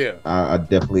mean? But Yeah. I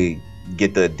definitely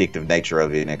get the addictive nature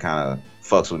of it, and it kind of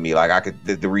fucks with me. Like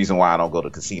the reason why I don't go to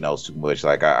casinos too much.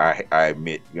 Like I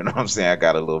admit, you know what I'm saying? I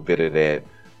got a little bit of that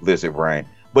lizard brain.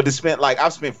 But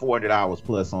I've spent 400 hours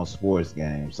plus on sports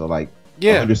games. So like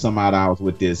 100 some odd hours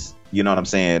with this. You know what I'm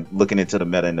saying? Looking into the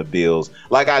meta and the builds.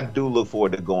 Like I do look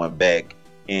forward to going back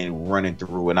and running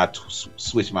through, and I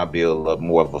switch my build up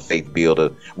more of a faith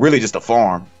builder, really just a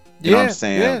farm. You know what I'm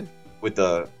saying? Yeah. With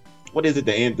what is it?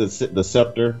 The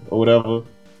scepter or whatever.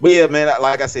 But yeah, man,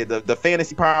 like I said, the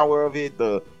fantasy power of it,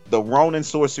 the Ronin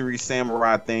sorcery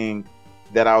samurai thing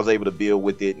that I was able to build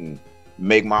with it and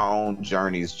make my own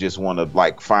journeys. Just want to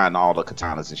like find all the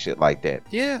katanas and shit like that.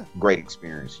 Yeah. Great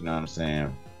experience. You know what I'm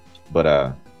saying?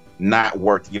 But not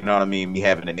worth, you know what I mean, me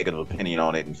having a negative opinion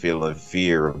on it and feeling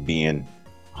fear of being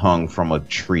hung from a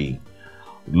tree.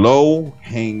 Low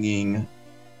hanging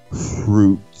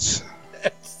fruit.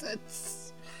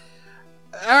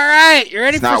 All right, you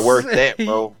ready? It's not worth that,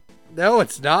 bro. No,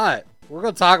 it's not. We're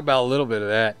gonna talk about a little bit of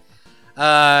that.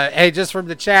 Hey, just from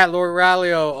the chat, Lord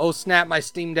Ralio. Oh snap! My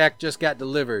Steam Deck just got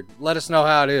delivered. Let us know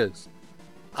how it is.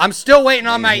 I'm still waiting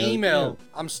on my email.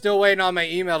 I'm still waiting on my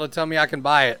email to tell me I can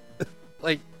buy it.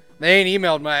 Like, they ain't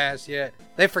emailed my ass yet.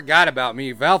 They forgot about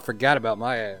me. Valve forgot about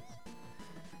my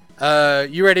ass.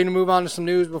 You ready to move on to some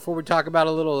news before we talk about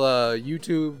a little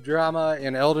YouTube drama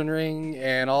and Elden Ring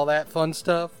and all that fun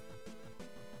stuff?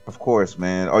 Of course,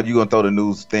 man. Are you gonna throw the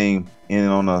news thing in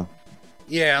on the?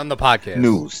 Yeah, on the podcast.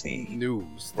 News thing.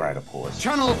 News. Right, of course.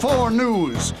 Channel 4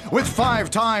 News with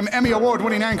 5-time Emmy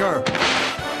Award-winning anchor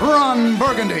Ron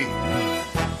Burgundy.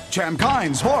 Cham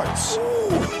Kine Sports.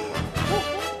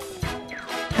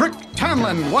 Rick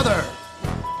Tamlin Weather.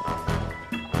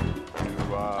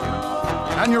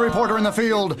 And your reporter in the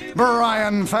field,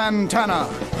 Brian Fantana.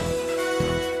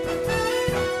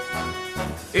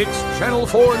 It's Channel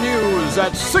 4 News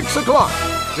at 6 o'clock.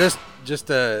 Just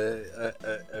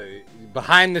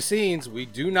behind the scenes, we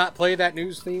do not play that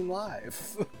news theme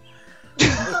live.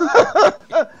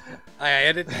 I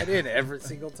edit that in every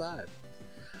single time.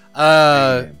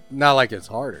 Not like it's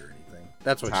hard or anything.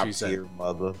 That's what she said. Top tier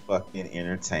motherfucking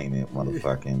entertainment,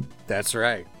 motherfucking. That's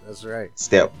right.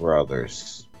 Step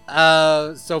Brothers.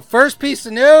 So first piece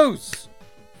of news.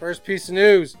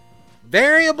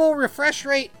 Variable refresh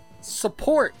rate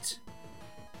support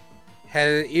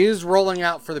is rolling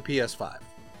out for the PS5,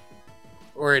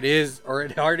 or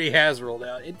it already has rolled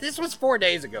out. This was 4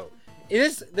 days ago.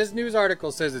 This news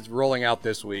article says it's rolling out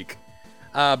this week.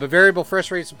 But variable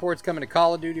refresh rate support's coming to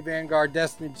Call of Duty, Vanguard,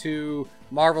 Destiny 2,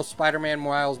 Marvel Spider-Man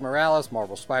Miles Morales,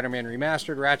 Marvel Spider-Man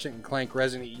Remastered, Ratchet and Clank,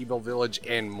 Resident Evil Village,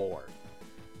 and more.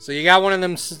 So you got one of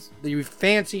them the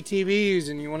fancy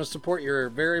TVs and you want to support your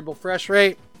variable refresh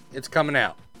rate, it's coming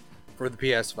out for the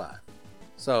PS5.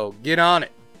 So get on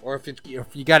it. Or if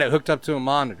you got it hooked up to a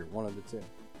monitor, one of the two.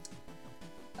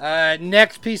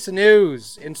 Next piece of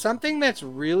news, and something that's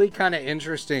really kind of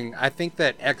interesting, I think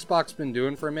that Xbox been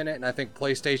doing for a minute, and I think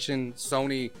PlayStation,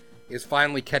 Sony is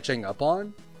finally catching up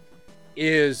on,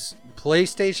 is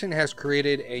PlayStation has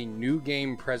created a new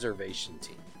game preservation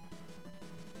team.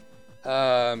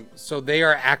 So they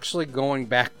are actually going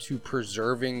back to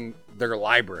preserving their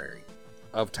library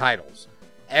of titles.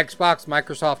 Xbox,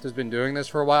 Microsoft has been doing this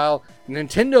for a while.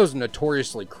 Nintendo's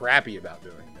notoriously crappy about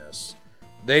doing this.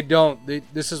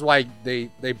 This is why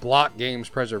they block games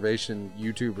preservation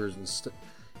YouTubers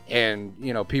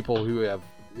and people who have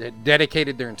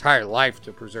dedicated their entire life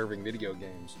to preserving video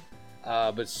games.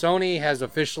 But Sony has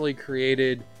officially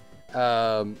created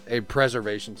a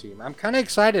preservation team. I'm kind of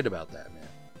excited about that, man.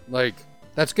 Like,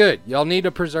 that's good. Y'all need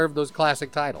to preserve those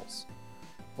classic titles.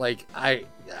 Like, I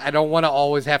don't want to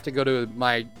always have to go to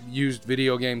my used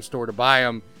video game store to buy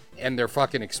them, and they're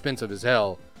fucking expensive as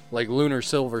hell. Like Lunar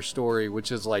Silver Story,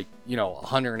 which is like,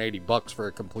 $180 for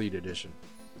a complete edition.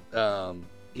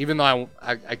 Even though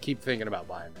I keep thinking about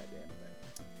buying that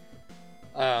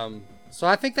damn thing. So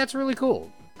I think that's really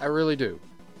cool. I really do.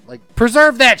 Like,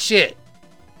 preserve that shit.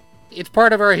 It's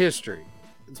part of our history.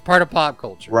 It's part of pop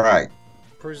culture. Right.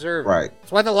 Preserve right. it.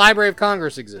 That's why the Library of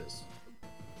Congress exists.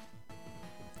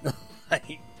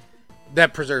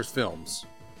 That preserves films.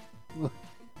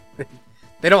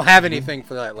 They don't have anything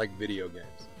for that, like video games.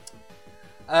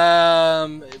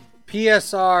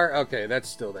 PSR, okay, that's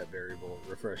still that variable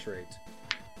refresh rate.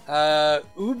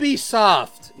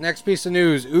 Ubisoft. Next piece of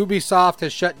news. Ubisoft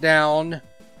has shut down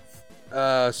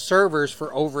servers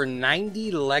for over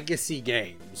 90 legacy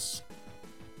games.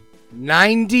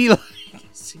 90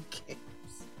 legacy games.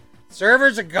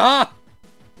 Servers are gone.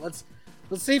 Let's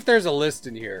see if there's a list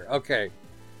in here. Okay.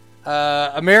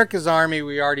 America's Army,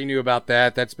 we already knew about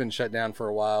that. That's been shut down for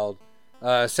a while.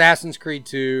 Assassin's Creed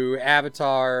 2,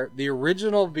 Avatar, the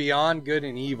original Beyond Good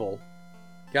and Evil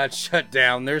got shut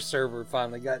down. Their server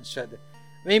finally got shut down.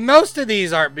 I mean, most of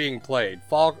these aren't being played.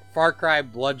 Far Cry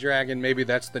Blood Dragon, maybe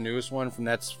that's the newest one.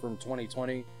 That's from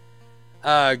 2020.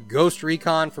 Ghost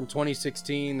Recon from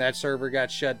 2016, that server got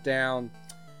shut down.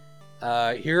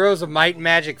 Heroes of Might and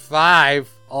Magic 5,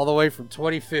 all the way from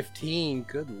 2015.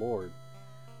 Good lord.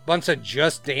 Bunch of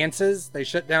Just Dances. They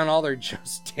shut down all their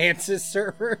Just Dances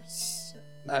servers.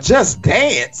 Just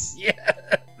Dance?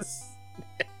 Yes.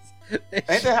 Ain't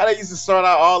that how they used to start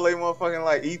out all they motherfucking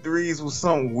like E3s with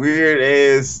some weird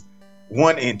ass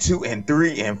 1 and 2 and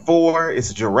 3 and 4? It's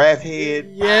a giraffe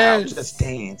head. Yes. Wow, just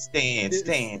dance. Just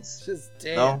dance.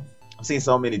 No? I've seen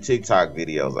so many TikTok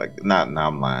videos like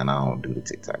I'm lying. I don't do the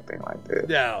TikTok thing like that.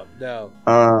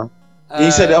 No.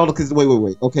 You said that because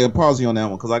wait. Okay, I'll pause you on that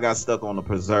one because I got stuck on the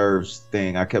preserves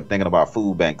thing. I kept thinking about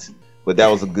food banks, but that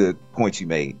was a good point you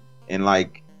made. And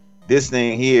like this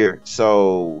thing here,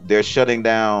 so they're shutting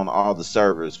down all the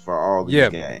servers for all these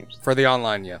games For the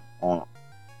online, yeah.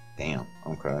 Damn.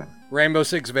 Okay. Rainbow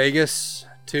Six Vegas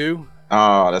 2.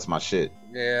 Oh, that's my shit.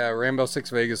 Yeah, Rainbow Six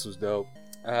Vegas was dope.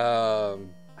 I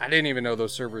didn't even know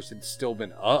those servers had still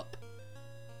been up.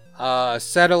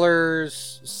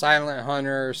 Settlers, Silent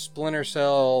Hunter, Splinter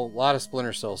Cell, a lot of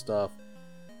Splinter Cell stuff.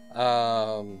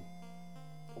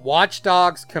 Watch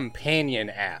Dogs Companion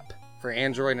app for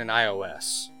Android and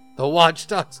iOS. The Watch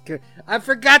Dogs. I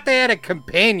forgot they had a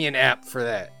companion app for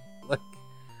that. Like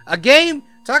a game.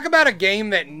 Talk about a game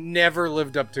that never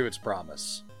lived up to its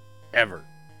promise, ever.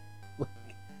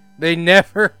 They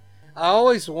never. I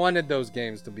always wanted those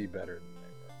games to be better than they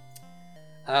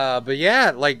were. But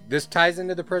yeah, like this ties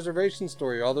into the preservation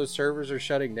story. All those servers are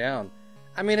shutting down.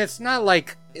 I mean, it's not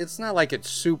like it's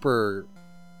super.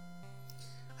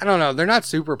 I don't know. They're not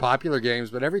super popular games,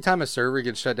 but every time a server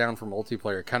gets shut down for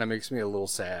multiplayer, it kind of makes me a little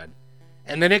sad.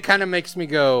 And then it kind of makes me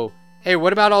go, hey,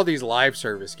 what about all these live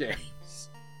service games?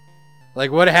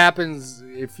 Like, what happens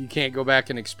if you can't go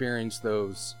back and experience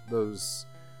those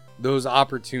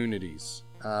opportunities?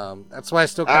 That's why I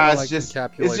still kind of like the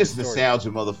calculated It's just story. nostalgia,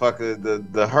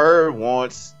 motherfucker. The herd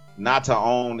wants not to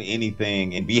own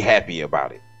anything and be happy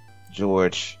about it.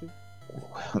 George.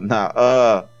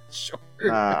 Sure.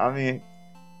 I mean,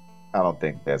 I don't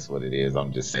think that's what it is.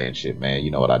 I'm just saying shit, man.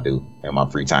 You know what I do in my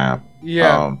free time.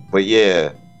 Yeah.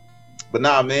 But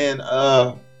nah, man.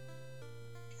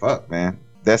 Fuck, man.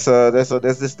 That's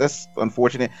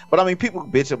unfortunate. But I mean, people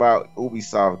bitch about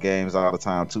Ubisoft games all the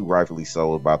time too, rightfully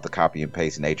so, about the copy and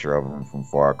paste nature of them from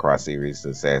Far Cry series to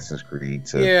Assassin's Creed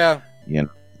to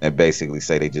and basically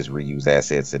say they just reuse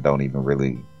assets that don't even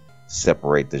really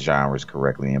separate the genres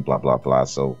correctly and blah blah blah.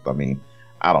 So I mean,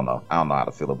 I don't know how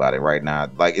to feel about it right now.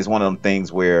 Like, it's one of them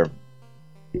things where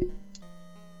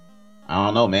I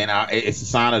don't know, man. It's a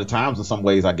sign of the times in some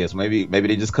ways, I guess. Maybe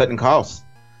they're just cutting costs.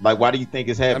 Like, why do you think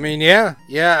it's happening? I mean,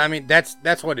 yeah. I mean,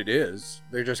 that's what it is.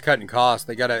 They're just cutting costs.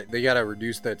 They gotta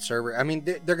reduce that server. I mean,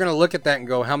 they're gonna look at that and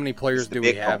go, how many players do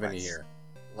we have in here?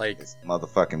 Like, it's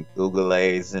motherfucking Google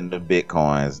A's and the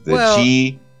Bitcoins,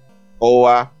 the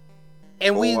GOI.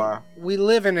 And we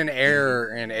live in an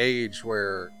era and age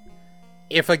where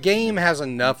if a game has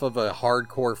enough of a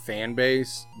hardcore fan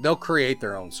base, they'll create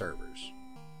their own servers.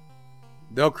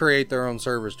 They'll create their own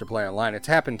servers to play online. It's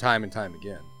happened time and time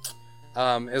again.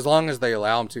 As long as they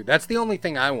allow them to. That's the only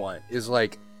thing I want is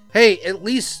like, hey, at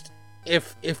least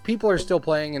if people are still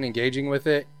playing and engaging with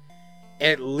it,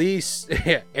 at least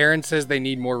Aaron says they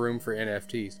need more room for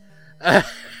NFTs.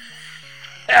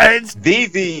 It's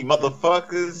VV,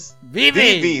 motherfuckers.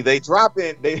 VV. They drop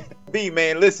in. V,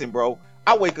 man, listen, bro.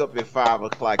 I wake up at 5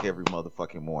 o'clock every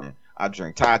motherfucking morning. I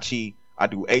drink Tai Chi. I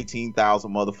do 18,000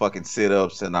 motherfucking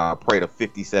sit-ups, and I pray to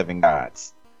 57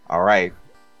 gods. All right.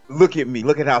 Look at me.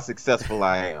 Look at how successful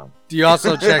I am. Do you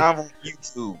also check? I'm on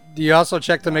YouTube. Do you also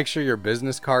check to make sure your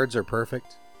business cards are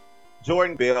perfect?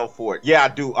 Jordan Belfort. Yeah, I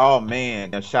do. Oh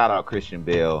man, shout out Christian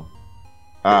Bale.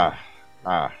 I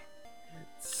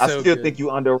still think you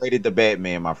underrated the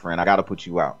Batman, my friend. I gotta put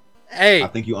you out. Hey, I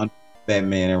think you underrated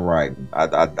Batman and right.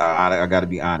 I gotta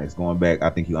be honest. Going back, I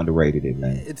think you underrated it,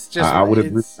 man. It's just I would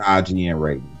agree with IGN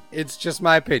rating. It's just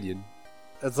my opinion.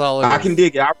 That's all it is. I can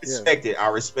dig it. I respect it. I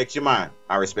respect your mind.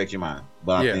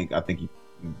 But I think you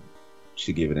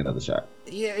should give it another shot.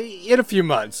 Yeah, in a few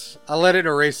months. I'll let it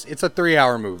erase. It's a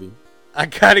 3-hour movie. I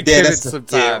gotta give it some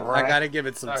time. right. I gotta give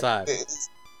it some time.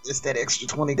 It's that extra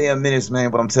 20 damn minutes, man.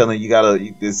 But I'm telling you,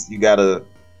 you gotta,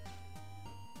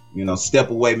 step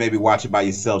away, maybe watch it by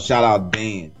yourself. Shout out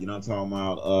Dan. You know what I'm talking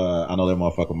about? I know that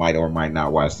motherfucker might or might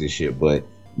not watch this shit, but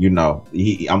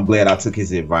I'm glad I took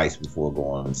his advice before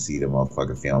going and see the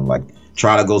motherfucking film. Like,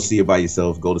 try to go see it by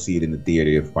yourself. Go to see it in the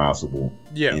theater if possible.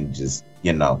 Yeah. And just,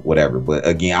 whatever. But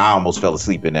again, I almost fell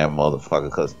asleep in that motherfucker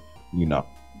because,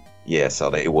 yeah,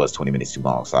 so it was 20 minutes too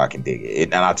long, so I can dig it.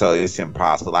 And I tell you, it's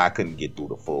impossible. I couldn't get through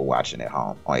the full watching at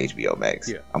home on HBO Max.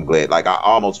 Yeah. I'm glad. Like, I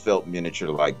almost felt miniature,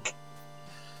 like,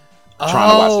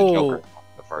 trying to watch the Joker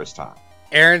the first time.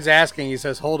 Aaron's asking, he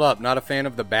says, hold up, not a fan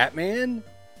of the Batman?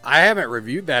 I haven't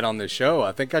reviewed that on the show.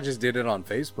 I think I just did it on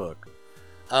Facebook.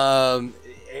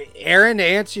 Aaron, to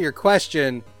answer your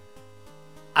question,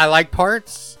 I like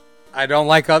parts. I don't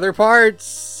like other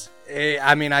parts.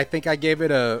 I mean, I think I gave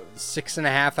it a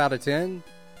 6.5 out of 10.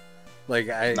 Like,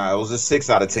 it was a 6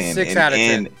 out of 10. 6 out of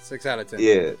 10. 6 out of 10.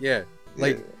 Yeah.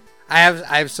 Like, yeah.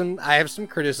 I have some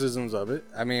criticisms of it.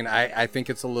 I mean, I think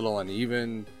it's a little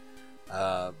uneven.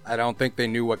 I don't think they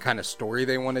knew what kind of story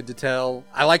they wanted to tell.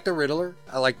 I like the Riddler.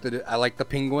 I like the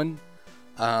Penguin.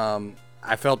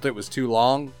 I felt it was too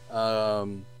long.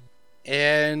 And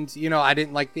I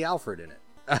didn't like the Alfred in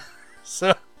it.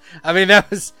 So, I mean, that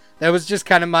was just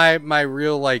kind of my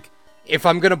real, like, if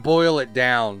I'm gonna boil it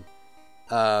down,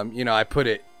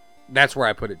 that's where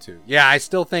I put it to. Yeah, I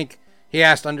still think he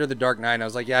asked Under the Dark Knight. And I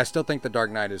was like, yeah, I still think The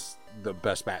Dark Knight is the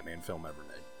best Batman film ever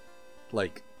made.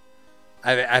 Like,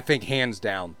 I think hands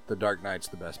down, The Dark Knight's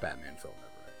the best Batman film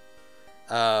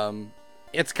ever made.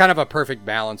 It's kind of a perfect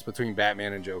balance between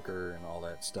Batman and Joker and all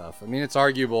that stuff. I mean, it's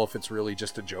arguable if it's really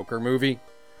just a Joker movie.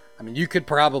 I mean, you could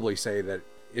probably say that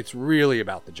it's really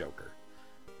about the Joker.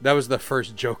 That was the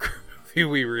first Joker movie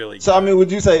we really got. So, I mean, would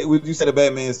you say the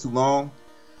Batman is too long?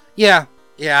 Yeah,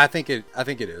 I think it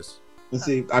is. Let's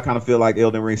see, I kind of feel like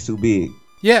Elden Ring's too big.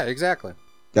 Yeah, exactly.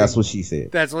 That's what she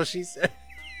said. That's what she said.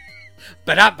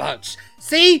 But not bunch.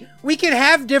 See, we can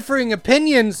have differing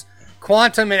opinions,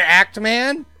 Quantum and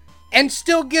Actman, and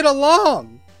still get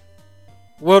along.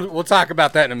 We'll talk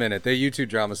about that in a minute. The YouTube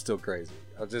drama's still crazy.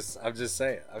 I'm just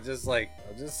saying. I'm just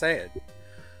saying.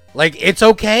 Like, it's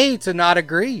okay to not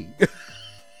agree.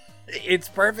 It's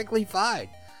perfectly fine.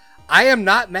 I am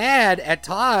not mad at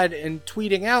Todd and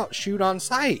tweeting out shoot on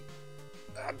sight.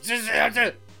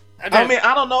 I mean,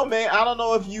 I don't know, man. I don't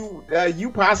know if you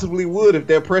possibly would if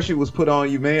that pressure was put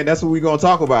on you, man. That's what we're gonna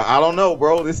talk about. I don't know,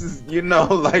 bro. This is,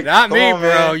 like, not me, on, bro.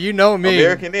 Man. You know me,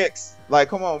 American X. Like,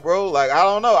 come on, bro. Like, I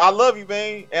don't know. I love you,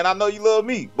 man, and I know you love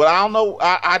me, but I don't know.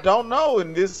 I don't know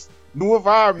in this new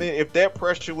environment if that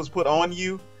pressure was put on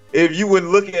you, if you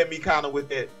wouldn't look at me kind of with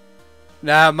that.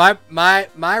 Now,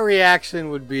 my reaction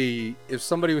would be if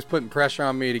somebody was putting pressure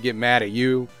on me to get mad at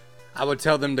you, I would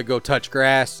tell them to go touch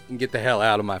grass and get the hell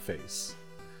out of my face.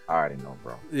 I already know,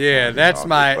 bro. Yeah, that's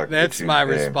my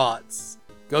response.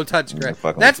 Go touch grass.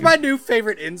 That's my new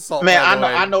favorite insult. Man,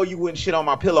 I know you wouldn't shit on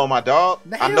my pillow, my dog.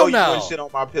 Hell I know you no. wouldn't shit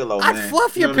on my pillow, man. I'd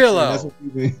fluff your pillow.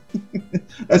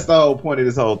 That's the whole point of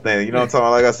this whole thing. You know what I'm talking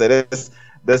about? Like I said,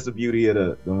 that's the beauty of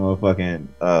the motherfucking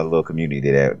little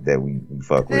community that we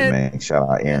fuck with, man. Shout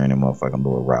out Aaron and motherfucking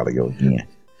Lord Riley again. You know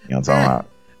what I'm talking about?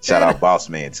 Shout out Boss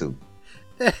Man too.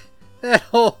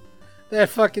 That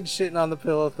fucking shitting on the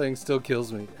pillow thing still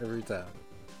kills me every time.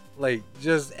 Like,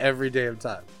 just every damn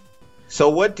time. So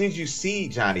what did you see,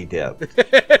 Johnny Depp?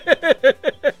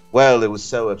 Well, it was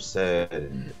so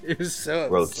absurd. It was so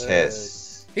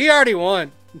grotesque. He already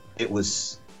won. It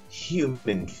was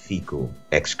human fecal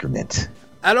excrement.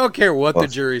 I don't care what the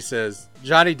jury says.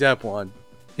 Johnny Depp won.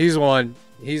 He's won.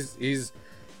 He's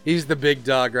the big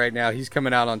dog right now. He's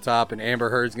coming out on top, and Amber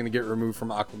Heard's gonna get removed from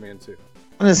Aquaman 2.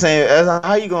 I'm just saying,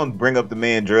 how you gonna bring up the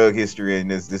man drug history and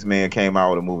this man came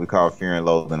out with a movie called Fear and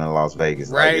Loathing in Las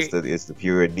Vegas? Right. Like, it's the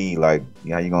pure D. Like,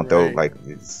 how you gonna throw, like,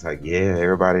 it's like, yeah,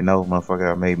 everybody know,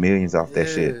 motherfucker, I made millions off that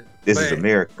shit. This is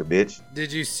America, bitch.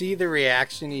 Did you see the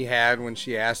reaction he had when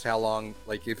she asked how long,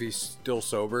 like, if he's still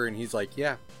sober? And he's like,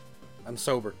 yeah, I'm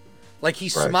sober. Like, he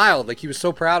smiled, like he was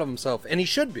so proud of himself, and he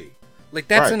should be. Like,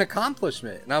 that's an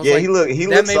acconnment. And I was like, he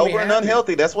looked sober and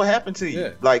unhealthy. That's what happened to you.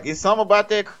 Yeah. Like, it's something about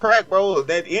that crack, bro.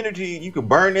 That energy, you can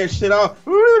burn that shit off.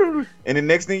 And the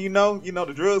next thing you know,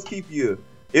 the drugs keep you.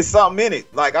 It's something in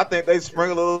it. Like, I think they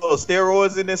sprinkle a little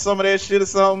steroids in there, some of that shit or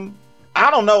something. I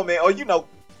don't know, man. Or,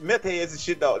 meth heads and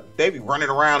shit, though, they be running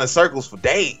around in circles for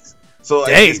days. So,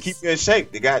 it just keep you in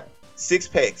shape. They got 6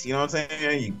 packs, you know what I'm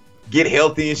saying? You get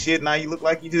healthy and shit. Now you look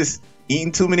like you just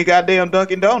eating too many goddamn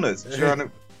Dunkin' Donuts.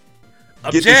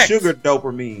 Object. Get the sugar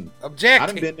dopamine. Object. I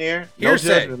done been there. No Hearsay.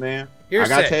 judgment, man.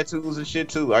 Hearsay. I got tattoos and shit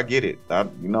too. I get it. I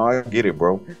get it,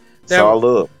 bro. It's That- all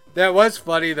love. That was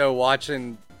funny though,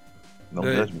 watching No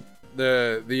the- judgment.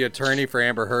 the attorney for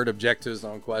Amber Heard object to his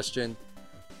own question.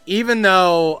 Even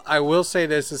though I will say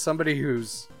this as somebody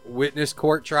who's witnessed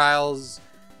court trials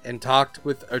and talked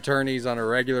with attorneys on a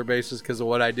regular basis because of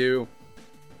what I do,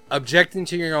 objecting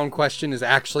to your own question is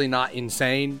actually not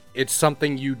insane. It's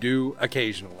something you do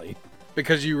occasionally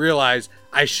because you realize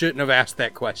I shouldn't have asked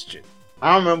that question.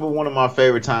 I remember one of my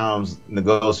favorite times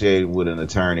negotiating with an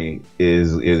attorney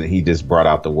is he just brought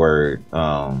out the word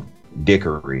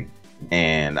dickery,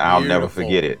 and I'll never Beautiful.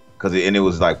 forget it it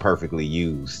was like perfectly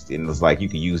used, and it was like you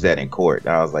can use that in court.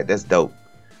 I was like, that's dope.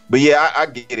 But yeah, I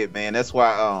get it, man. That's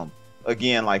why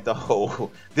again, like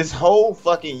this whole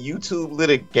fucking YouTube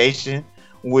litigation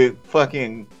with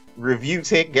fucking review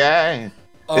tech guy and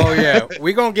Oh yeah,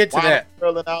 we gonna get to that.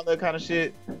 and all that kind of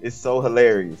shit. It's so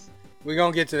hilarious. We're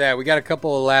going to get to that. We got a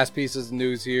couple of last pieces of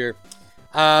news here.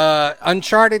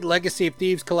 Uncharted Legacy of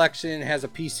Thieves Collection has a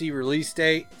PC release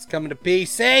date. It's coming to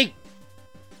PC.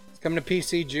 It's coming to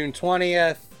PC June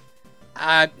 20th.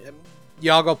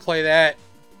 Y'all go play that.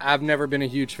 I've never been a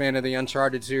huge fan of the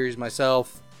Uncharted series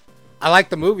myself. I like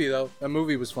the movie, though. That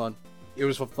movie was fun. It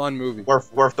was a fun movie. Worth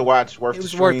the watch. It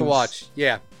was worth the watch.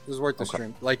 Yeah, it was worth the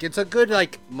stream. Like, it's a good,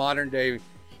 like, modern day.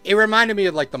 It reminded me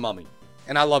of, like, The Mummy.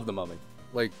 And I love The Mummy.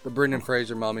 Like the Brendan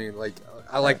Fraser Mummy, like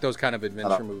I like those kind of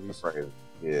adventure movies.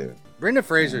 Yeah, Brendan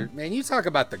Fraser, man, you talk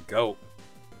about the GOAT.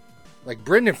 Like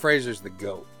Brendan Fraser's the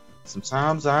GOAT.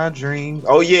 Sometimes I dream.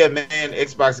 Oh yeah, man!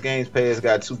 Xbox Games Pass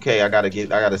got 2K. I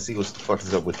gotta see what the fuck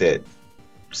is up with that.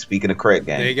 Speaking of crack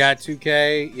games, They got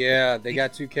 2K. Yeah, they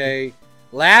got 2K.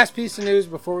 Last piece of news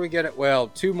before we get it. Well,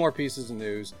 two more pieces of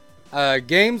news.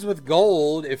 Games with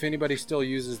Gold, if anybody still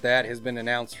uses that, has been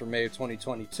announced for May of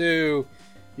 2022.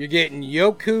 You're getting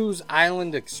Yoku's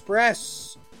Island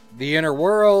Express, The Inner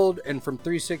World, and from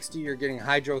 360 you're getting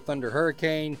Hydro Thunder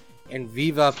Hurricane and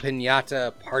Viva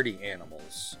Pinata Party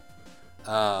Animals.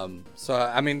 So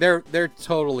I mean they're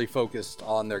totally focused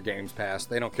on their Games Pass.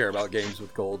 They don't care about Games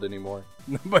with Gold anymore.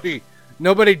 Nobody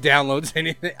downloads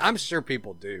anything. I'm sure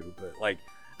people do, but like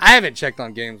I haven't checked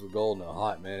on Games with Gold in a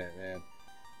hot minute,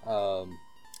 man.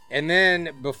 And then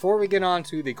before we get on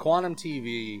to the Quantum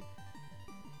TV,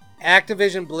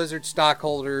 Activision Blizzard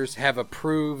stockholders have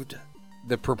approved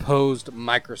the proposed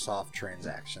Microsoft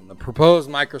transaction, the proposed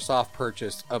Microsoft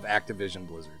purchase of Activision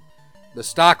Blizzard. The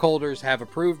stockholders have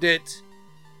approved it.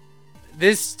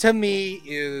 This, to me,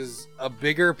 is a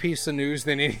bigger piece of news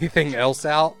than anything else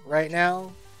out right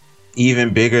now.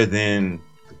 even bigger than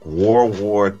World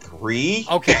War III.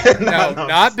 Okay, no,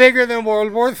 not bigger than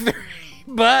World War III,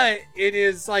 but it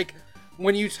is like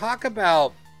when you talk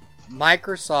about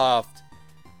Microsoft.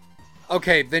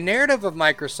 Okay, the narrative of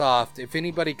Microsoft, if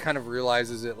anybody kind of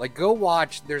realizes it, like go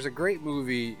watch, there's a great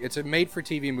movie, it's a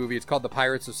made-for-TV movie, it's called The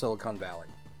Pirates of Silicon Valley.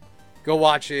 Go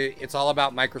watch it, it's all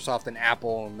about Microsoft and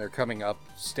Apple and their coming up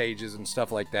stages and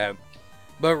stuff like that.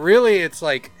 But really, it's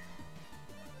like,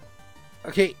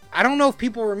 okay, I don't know if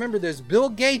people remember this, Bill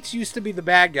Gates used to be the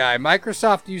bad guy,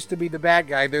 Microsoft used to be the bad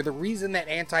guy, they're the reason that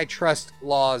antitrust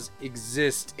laws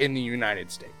exist in the United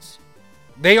States.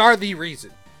 They are the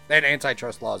reason that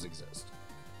antitrust laws exist.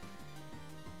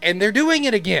 And they're doing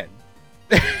it again.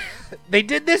 They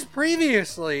did this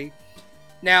previously.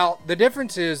 Now, the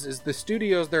difference is the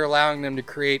studios they're allowing them to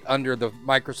create under the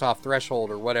Microsoft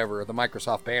threshold or whatever, the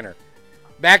Microsoft banner.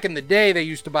 Back in the day, they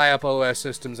used to buy up OS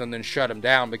systems and then shut them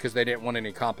down because they didn't want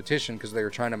any competition because they were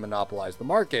trying to monopolize the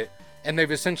market. And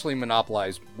they've essentially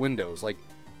monopolized Windows. Like,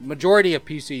 majority of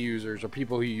PC users or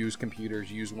people who use computers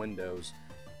use Windows.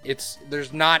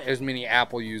 There's not as many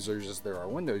Apple users as there are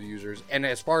Windows users, and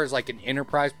as far as like an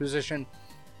enterprise position,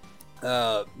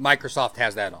 Microsoft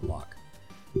has that on lock.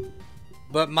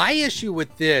 But my issue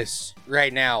with this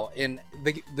right now, and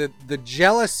the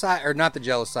jealous side, or not the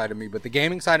jealous side of me, but the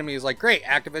gaming side of me is like, great,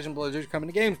 Activision Blizzard's coming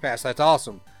to Games Pass, that's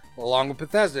awesome, along with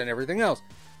Bethesda and everything else.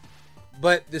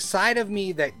 But the side of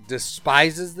me that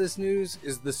despises this news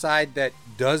is the side that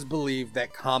does believe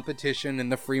that competition in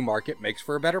the free market makes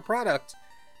for a better product.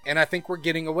 And I think we're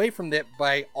getting away from that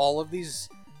by all of these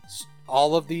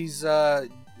these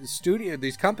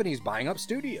companies buying up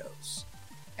studios.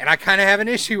 And I kind of have an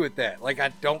issue with that. Like, I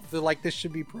don't feel like this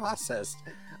should be processed.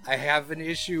 I have an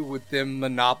issue with them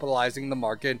monopolizing the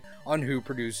market on who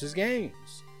produces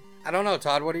games. I don't know,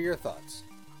 Todd, what are your thoughts?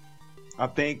 I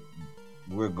think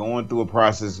we're going through a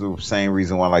process of the same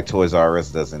reason why like Toys R Us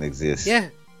doesn't exist. Yeah.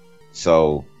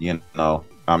 So,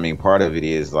 I mean, part of it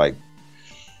is like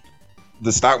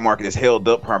the stock market is held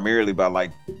up primarily by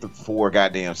like 4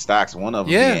 goddamn stocks. One of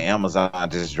them being Amazon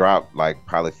just dropped like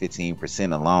probably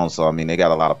 15% alone. So I mean, they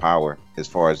got a lot of power as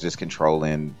far as just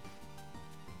controlling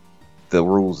the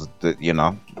rules that, you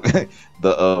know, the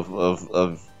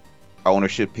of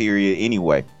ownership period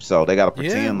anyway. So they got to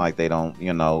pretend like they don't,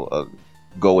 you know,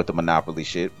 go with the monopoly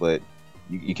shit, but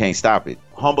you can't stop it.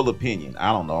 Humble opinion.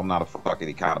 I don't know. I'm not a fucking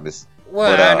economist.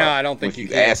 Well, but, I don't think you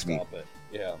can ask me. It.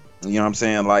 Yeah. You know what I'm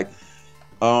saying? Like,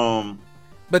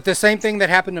 but the same thing that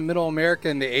happened to Middle America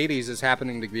in the 80s is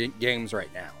happening to games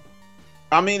right now.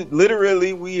 I mean,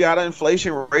 literally, we got an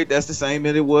inflation rate that's the same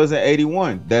as it was in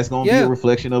 81. That's going to be a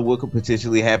reflection of what could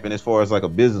potentially happen as far as like a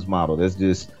business model. That's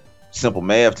just simple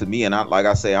math to me. And like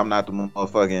I say, I'm not the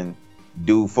motherfucking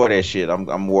dude for that shit.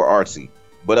 I'm more artsy.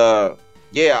 But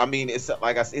yeah, I mean, it's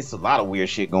like it's a lot of weird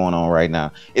shit going on right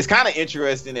now. It's kind of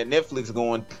interesting that Netflix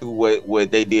going through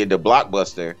what they did to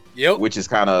Blockbuster, which is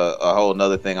kind of a whole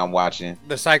nother thing I'm watching.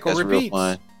 The cycle repeats. Real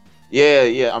fun.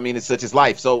 Yeah. I mean, it's such as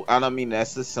life. So I mean,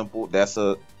 that's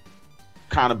a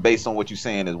kind of based on what you're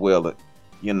saying as well.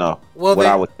 You know, what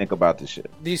I would think about this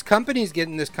shit. These companies get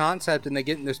in this concept and they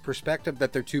get in this perspective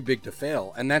that they're too big to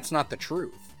fail, and that's not the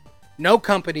truth. No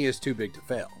company is too big to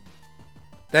fail.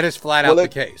 That is flat out the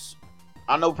case.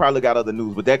 I know probably got other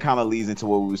news, but that kind of leads into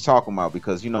what we was talking about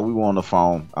because, you know, we were on the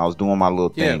phone. I was doing my little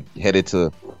thing, headed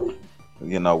to,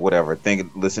 you know, whatever,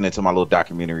 listening to my little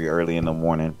documentary early in the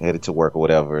morning, headed to work or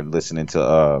whatever, and listening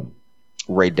to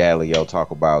Ray Dalio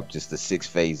talk about just the 6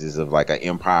 phases of like an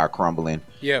empire crumbling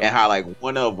and how like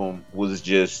one of them was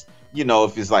just, you know,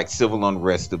 if it's like civil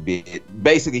unrest a bit.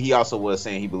 Basically, he also was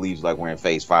saying he believes like we're in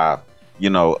phase 5, you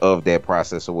know, of that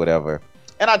process or whatever.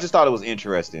 And I just thought it was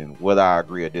interesting, whether I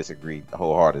agree or disagree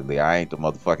wholeheartedly. I ain't the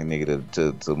motherfucking nigga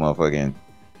to motherfucking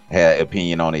have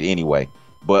opinion on it anyway.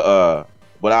 But I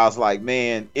was like,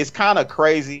 man, it's kind of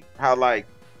crazy how like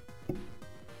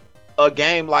a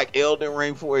game like Elden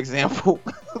Ring, for example,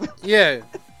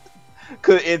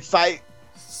 could incite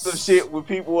some shit with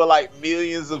people where like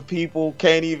millions of people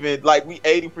can't even, like, we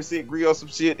 80% agree on some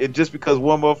shit, and just because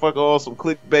one motherfucker on some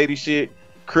clickbaity shit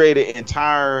created an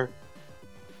entire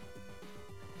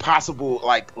possible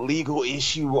like legal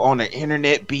issue on the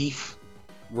internet beef,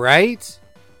 right?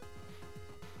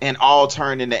 And all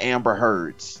turned into Amber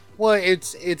Heards. Well,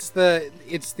 it's the.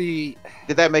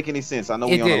 Did that make any sense? I know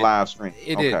we on the live stream.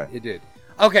 It did.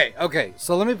 Okay.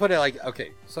 So let me put it like,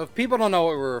 so if people don't know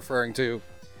what we're referring to,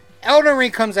 Elden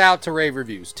Ring comes out to rave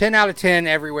reviews, 10 out of 10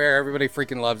 everywhere. Everybody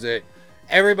freaking loves it.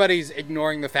 Everybody's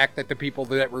ignoring the fact that the people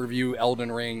that review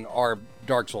Elden Ring are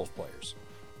Dark Souls players.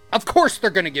 Of course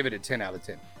they're going to give it a 10 out of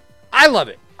 10. I love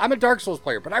it. I'm a Dark Souls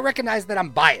player, but I recognize that I'm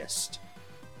biased.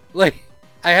 Like,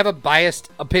 I have a biased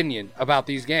opinion about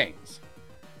these games.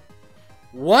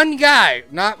 One guy,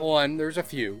 not one, there's a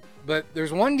few, but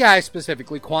there's one guy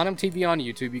specifically, Quantum TV on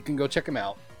YouTube, you can go check him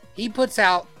out. He puts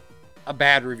out a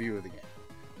bad review of the game.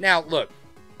 Now, look,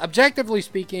 objectively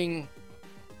speaking,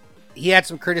 he had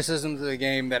some criticisms of the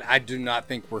game that I do not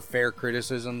think were fair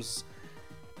criticisms.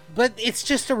 But it's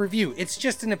just a review. It's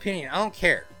just an opinion. I don't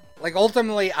care. Like,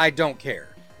 ultimately, I don't care.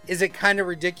 Is it kind of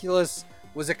ridiculous?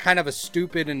 Was it kind of a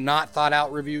stupid and not thought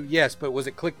out review? Yes. But was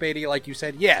it clickbaity like you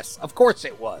said? Yes. Of course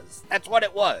it was. That's what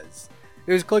it was.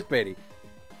 It was clickbaity.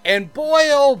 And boy,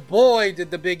 oh boy,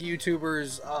 did the big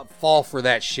YouTubers fall for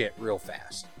that shit real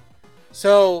fast.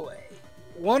 So,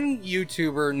 one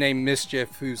YouTuber named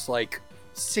Mischief, who's like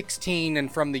 16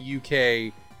 and from the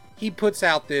UK, he puts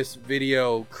out this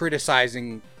video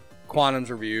criticizing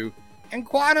Quantum's review, and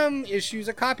Quantum issues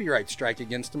a copyright strike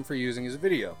against him for using his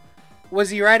video. Was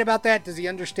he right about that? Does he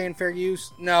understand fair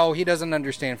use? No, he doesn't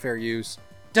understand fair use.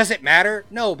 Does it matter?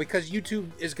 No, because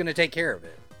YouTube is going to take care of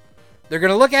it. They're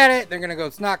going to look at it, they're going to go,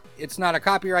 it's not a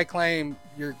copyright claim,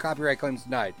 your copyright claim's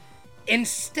denied.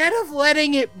 Instead of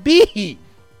letting it be,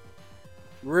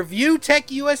 Review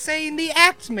Tech USA and the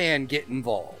Axeman get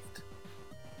involved.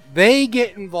 They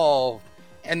get involved,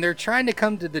 and they're trying to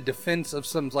come to the defense of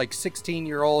some like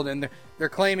 16-year-old, and they're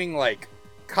claiming like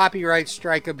copyright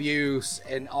strike abuse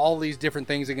and all these different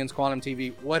things against Quantum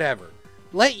TV, whatever.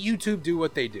 Let YouTube do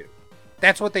what they do.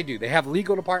 That's what they do. They have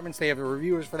legal departments, they have the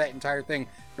reviewers for that entire thing,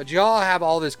 but y'all have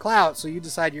all this clout, so you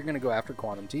decide you're going to go after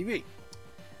Quantum TV.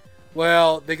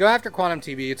 Well, they go after Quantum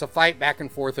TV. It's a fight back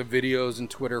and forth of videos and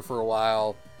Twitter for a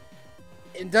while.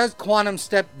 And does Quantum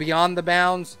step beyond the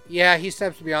bounds? Yeah, he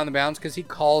steps beyond the bounds because he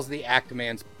calls the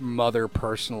Actman's mother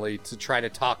personally to try to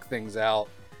talk things out.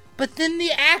 But then the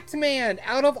Actman,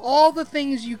 out of all the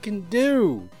things you can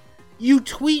do, you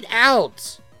tweet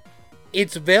out.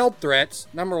 It's veiled threats.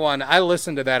 Number one, I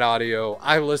listened to that audio.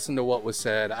 I listened to what was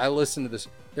said. I listened to this.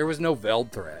 There was no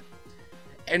veiled threat.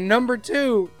 And number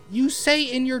two, you say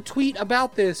in your tweet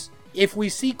about this, if we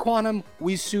see Quantum,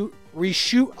 we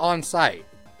reshoot on site.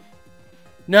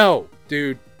 No,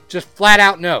 dude. Just flat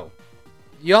out no.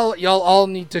 Y'all all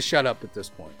need to shut up at this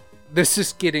point. This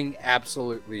is getting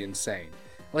absolutely insane.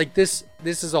 Like, this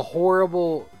is a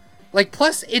horrible... Like,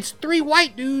 plus, it's 3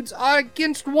 white dudes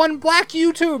against 1 black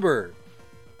YouTuber.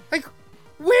 Like,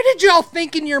 where did y'all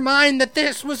think in your mind that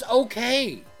this was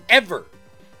okay? Ever.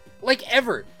 Like,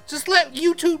 ever. Just let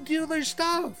YouTube do their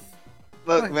stuff.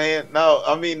 Look, man,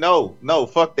 no,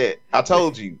 fuck that. I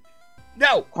told you.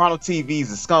 No. Quantum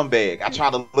TV's a scumbag. I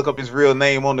tried to look up his real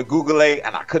name on the Google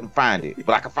and I couldn't find it.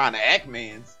 But I could find the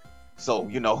Ackmans. So,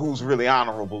 you know, who's really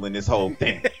honorable in this whole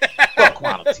thing? Fuck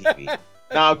Quantum TV.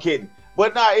 No, I'm kidding.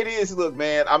 But no, it is. Look,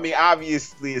 man. I mean,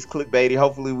 obviously it's clickbaity.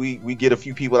 Hopefully we get a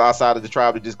few people outside of the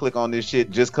tribe to just click on this shit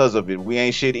just because of it. We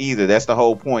ain't shit either. That's the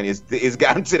whole point. It's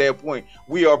gotten to that point.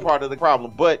 We are part of the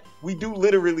problem. But we do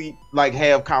literally like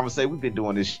have conversation. We've been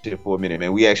doing this shit for a minute,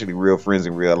 man. We actually real friends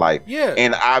in real life. Yeah.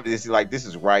 And obviously, like, this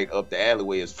is right up the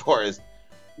alleyway as far as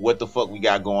what the fuck we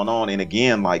got going on. And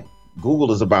again, like,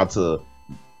 Google is about to,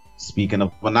 speaking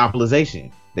of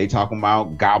monopolization, they talking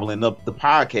about gobbling up the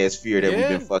podcast sphere that we've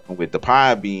been fucking with, the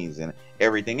pod beans and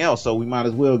everything else. So we might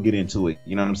as well get into it.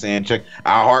 You know what I'm saying? Check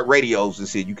our Heart Radios and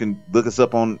shit. You can look us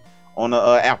up on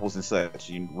Apples and such,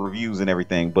 and reviews and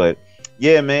everything. But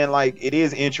yeah, man, like, it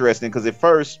is interesting because at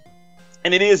first,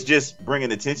 and it is just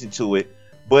bringing attention to it.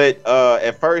 But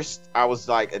at first, I was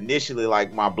like, initially,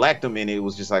 like, my blackdom in it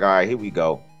was just like, all right, here we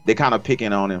go. They're kind of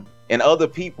picking on him, and other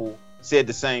people said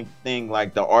the same thing,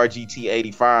 like the RGT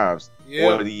 85s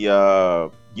or the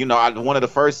one of the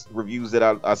first reviews that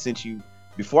I sent you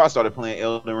before I started playing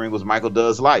Elden Ring was Michael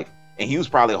Does Life, and he was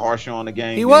probably harsher on the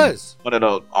game. He was one of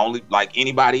the only, like,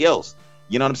 anybody else.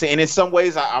 You know what I'm saying? And in some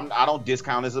ways, I don't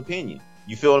discount his opinion.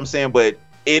 You feel what I'm saying? But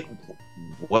it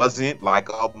wasn't like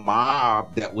a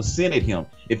mob that was sent at him.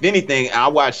 If anything, I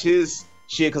watched his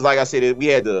shit because, like I said, we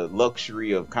had the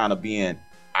luxury of kind of being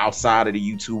outside of the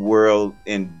YouTube world,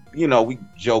 and you know, we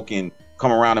joke and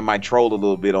come around and might troll a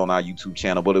little bit on our YouTube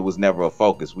channel, but it was never a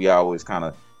focus. We always kind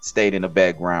of stayed in the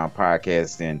background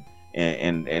podcasting,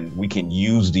 and we can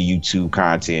use the YouTube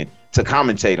content to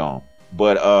commentate on.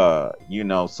 But you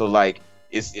know, so like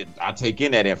I take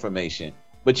in that information.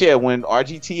 But yeah, when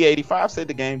RGT 85 said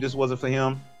the game just wasn't for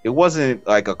him, it wasn't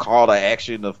like a call to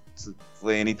action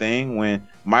for anything. When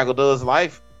Michael Does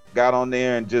Life got on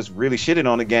there and just really shitted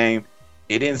on the game,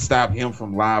 it didn't stop him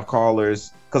from live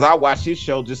callers. Because I watched his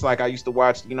show just like I used to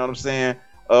watch, you know what I'm saying,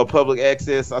 public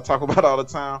access. I talk about all the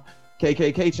time.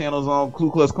 KKK channels on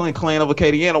Ku Klux Klan, Clan of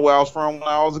Acadiana, where I was from when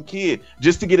I was a kid,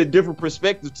 just to get a different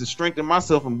perspective, to strengthen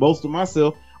myself and bolster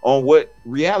myself on what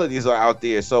realities are out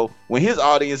there. So when his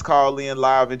audience call in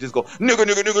live and just go, nigga,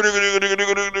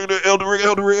 Elden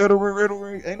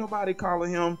Ring, ain't nobody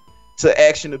calling him to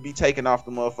action to be taken off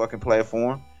the motherfucking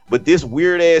platform. But this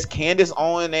weird ass Candace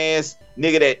Owen ass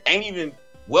nigga that ain't even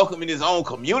welcome in his own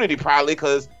community, probably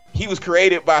because he was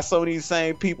created by some of these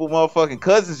same people, motherfucking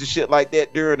cousins and shit like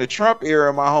that during the Trump era,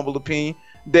 in my humble opinion,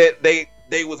 that they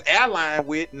was allying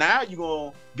with. Now you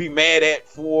gonna be mad at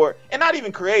for, and not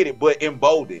even created, but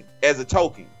emboldened as a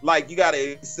token. Like, you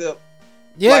gotta accept.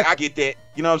 Yeah, like, I get that.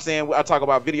 You know what I'm saying? I talk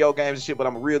about video games and shit, but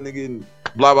I'm a real nigga and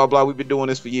blah blah blah. We've been doing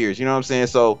this for years. You know what I'm saying?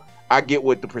 So I get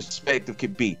what the perspective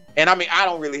could be. And I mean, I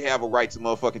don't really have a right to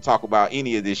motherfucking talk about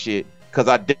any of this shit, because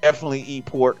I definitely eat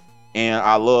pork and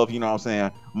I love, you know what I'm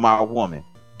saying, my woman.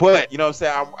 But, you know what I'm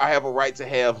saying, I have a right to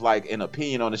have, like, an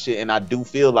opinion on the shit. And I do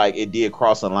feel like it did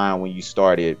cross a line when you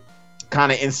started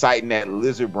kind of inciting that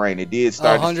lizard brain. It did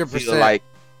start 100%. To feel like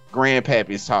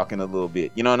grandpappy's talking a little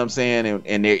bit. You know what I'm saying?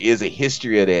 And there is a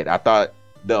history of that. I thought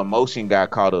the emotion got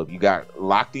caught up. You got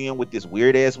locked in with this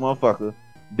weird ass motherfucker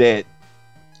that,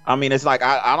 I mean, it's like,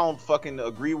 I don't fucking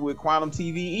agree with Quantum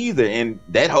TV either. And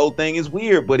that whole thing is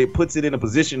weird, but it puts it in a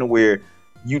position where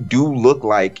you do look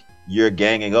like you're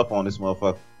ganging up on this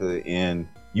motherfucker, and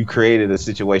you created a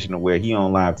situation where he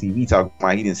on live TV talking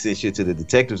about he didn't send shit to the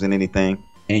detectives and anything.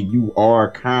 And you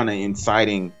are kind of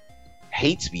inciting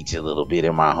hate speech a little bit,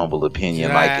 in my humble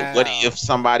opinion. Yeah. Like, what if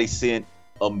somebody sent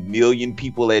 1 million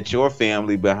people at your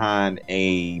family behind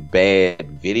a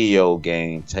bad video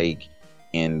game take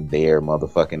in their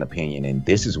motherfucking opinion? And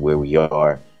this is where we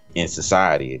are in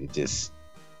society. It's just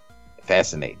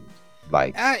fascinating.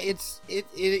 Like,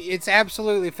 it's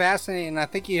absolutely fascinating. And I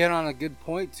think you hit on a good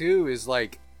point too, is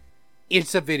like,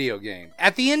 it's a video game.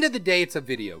 At the end of the day, it's a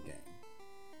video game.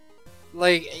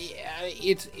 Like,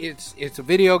 it's a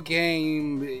video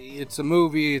game, it's a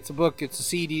movie, it's a book, it's a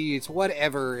CD, it's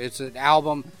whatever, it's an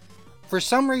album. For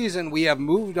some reason, we have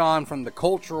moved on from the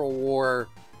cultural war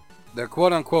the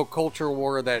quote-unquote culture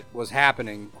war that was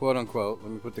happening, quote-unquote,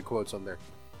 let me put the quotes on there,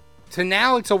 to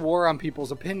now it's a war on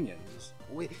people's opinions.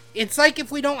 It's like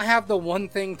if we don't have the one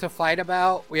thing to fight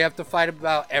about, we have to fight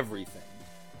about everything.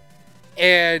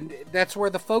 And that's where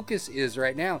the focus is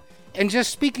right now. And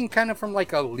just speaking kind of from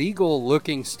like a legal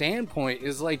looking standpoint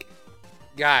is like,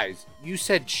 guys, you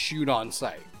said shoot on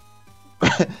sight.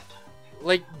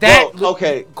 Like that. Well,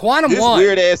 okay. Quantum this won.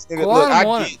 Weird ass nigga. Look, Quantum I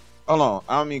won. get. Hold on.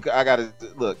 I mean, I gotta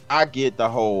look. I get the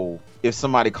whole if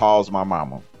somebody calls my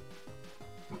mama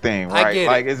thing, right? I get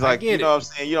like it. it's like I get you know what I'm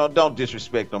saying. You know, don't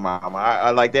disrespect my mama.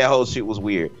 I like that whole shit was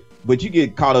weird. But you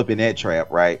get caught up in that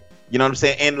trap, right? You know what I'm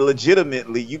saying? And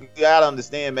legitimately, you gotta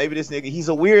understand. Maybe this nigga, he's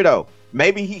a weirdo.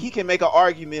 Maybe he can make an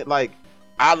argument like,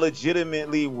 I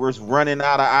legitimately was running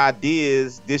out of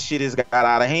ideas. This shit has got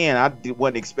out of hand. I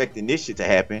wasn't expecting this shit to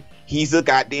happen. He's a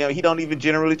goddamn. He don't even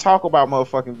generally talk about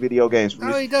motherfucking video games.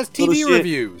 No, he does TV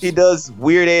reviews. He does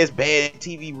weird ass bad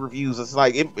TV reviews. It's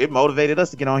like it motivated us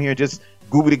to get on here and just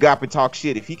goobity gop and talk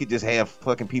shit. If he could just have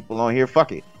fucking people on here,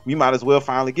 fuck it. We might as well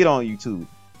finally get on YouTube.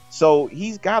 So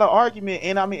he's got an argument,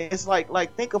 and I mean, it's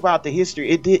like think about the history.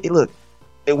 It look,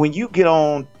 and when you get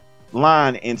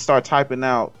online and start typing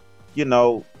out, you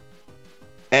know,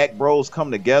 act bros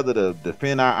come together to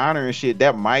defend our honor and shit,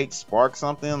 that might spark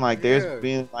something. Like there's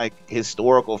been like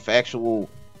historical factual,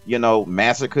 you know,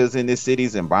 massacres in these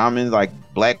cities and bombings, like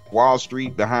Black Wall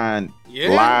Street behind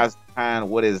lies, behind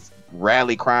what is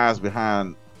rally cries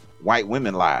behind white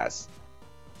women lies.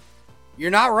 You're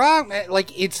not wrong, man.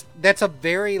 Like that's a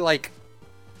very like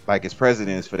it's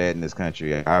precedents for that in this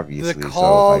country, obviously. The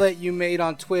call so, like, that you made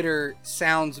on Twitter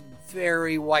sounds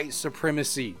very white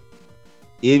supremacy.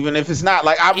 Even if it's not,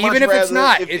 like,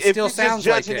 it still sounds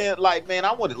like it. It. Like, man,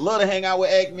 I would love to hang out with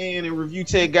Ackman and Review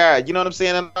Tech Guide. You know what I'm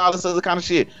saying? And all this other kind of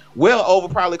shit. Well,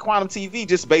 over probably Quantum TV,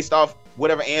 just based off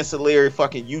whatever ancillary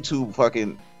fucking YouTube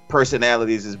fucking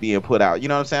personalities is being put out. You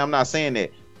know what I'm saying? I'm not saying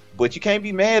that, but you can't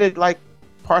be mad at like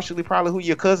partially probably who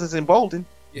your cousins in Bolton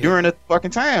during the fucking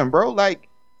time, bro. Like,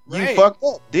 you fucked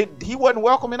up. He wasn't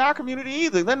welcome in our community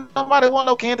either. Then nobody want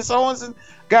no Candace Owens and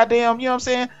goddamn, you know what I'm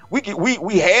saying?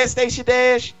 We had Stacey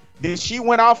Dash. Then she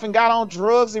went off and got on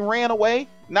drugs and ran away.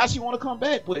 Now she want to come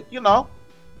back, but you know,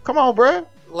 come on, bro.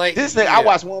 Like this thing, I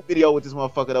watched one video with this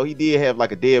motherfucker though. He did have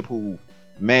like a Deadpool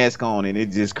mask on, and it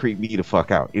just creeped me the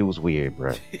fuck out. It was weird,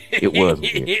 bro. It was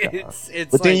weird.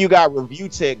 it's but then you got Review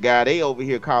Tech Guy. They over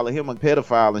here calling him a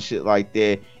pedophile and shit like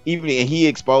that. Even and he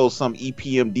exposed some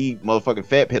EPMD motherfucking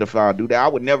fat pedophile dude that I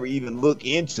would never even look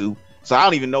into. So I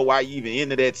don't even know why you even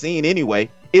into that scene anyway.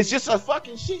 It's just a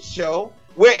fucking shit show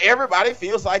where everybody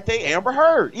feels like they Amber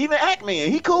Heard. Even Ackman,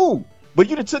 he cool. But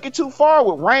you done took it too far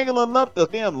with wrangling up the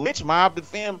damn lynch mob to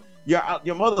defend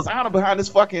your mother's honor behind this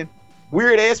fucking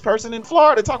weird ass person in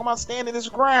Florida talking about standing his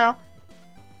ground.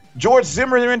 George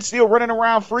Zimmerman still running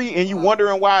around free, and you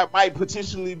wondering why it might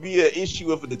potentially be an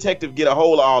issue if a detective get a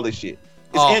hold of all this shit.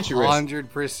 It's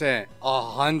interesting.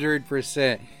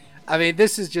 100%. I mean,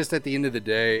 this is just at the end of the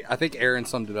day. I think Aaron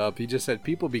summed it up. He just said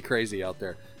people be crazy out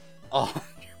there.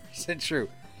 100% true.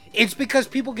 It's because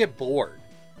people get bored.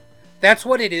 That's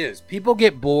what it is. People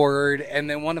get bored and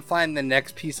they want to find the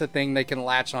next piece of thing they can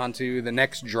latch onto, the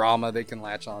next drama they can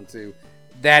latch onto.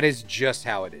 That is just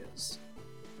how it is.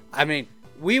 I mean,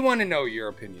 we want to know your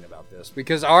opinion about this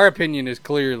because our opinion is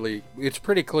it's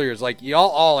pretty clear. It's like, y'all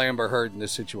all Amber Heard in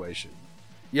this situation.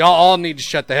 Y'all all need to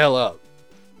shut the hell up.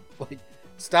 Like,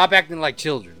 stop acting like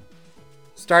children.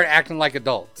 Start acting like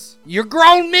adults. You're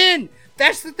grown men.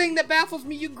 That's the thing that baffles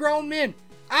me. You grown men.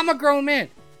 I'm a grown man.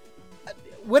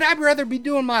 Would I rather be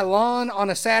doing my lawn on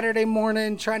a Saturday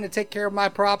morning trying to take care of my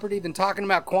property than talking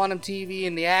about Quantum TV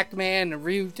and the Ackman and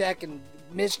Review Tech and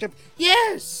Mischief?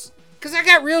 Yes! Because I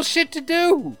got real shit to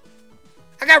do.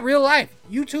 I got real life.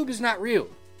 YouTube is not real.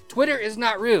 Twitter is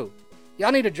not real.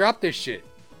 Y'all need to drop this shit.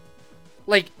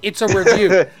 Like, it's a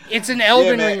review. It's an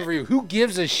Elden Ring review. Who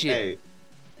gives a shit?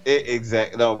 Hey,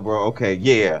 exactly. No, bro. Okay,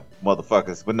 yeah,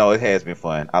 motherfuckers. But no, it has been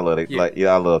fun. I love it.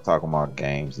 I love talking about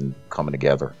games and coming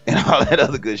together and all that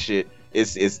other good shit.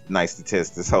 It's nice to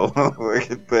test this whole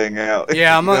thing out.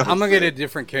 Yeah, I'm gonna get a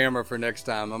different camera for next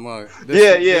time.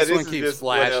 This one keeps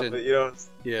flashing. Whatever, you know.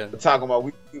 Yeah. We're talking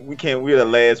about we can't. We're the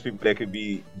last people that could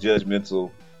be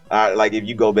judgmental. Like if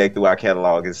you go back through our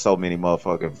catalog, there's so many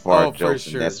motherfucking fart jokes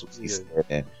and that's what he said,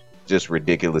 and just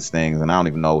ridiculous things. And I don't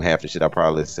even know half the shit I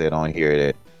probably said on here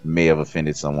that may have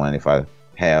offended someone. If I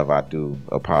have, I do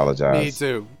apologize. Me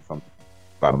too. From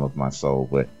the bottom of my soul.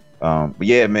 But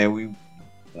yeah, man, we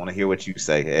want to hear what you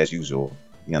say as usual.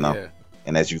 You know,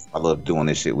 and I love doing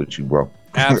this shit with you, bro.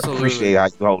 Absolutely. Appreciate how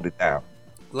you hold it down.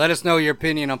 Let us know your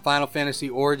opinion on Final Fantasy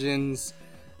Origins.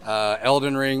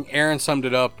 Elden Ring. Aaron summed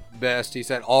it up best. He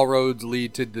said, all roads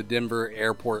lead to the Denver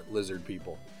airport lizard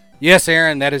people. Yes,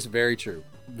 Aaron, that is very true.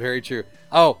 Very true.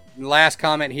 Oh, the last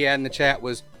comment he had in the chat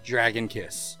was Dragon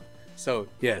Kiss. So,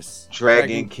 yes.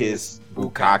 Dragon Kiss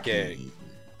Bukake.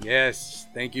 Yes,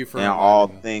 thank you for... And all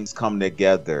things come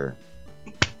together.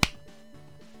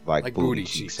 Like booty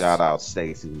cheeks. cheeks. Shout out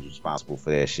Stacy, who's responsible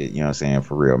for that shit. You know what I'm saying?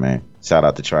 For real, man. Shout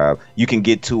out the tribe. You can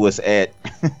get to us at...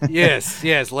 yes.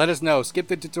 Let us know. Skip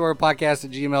the tutorial podcast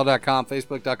at gmail.com,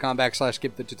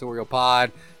 facebook.com/skip the tutorial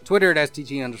pod, Twitter at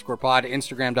STG_pod,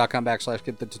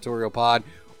 Instagram.com/skip the tutorial pod,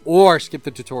 or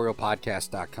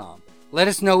skipthetutorialpodcast.com. Let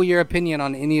us know your opinion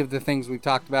on any of the things we've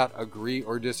talked about, agree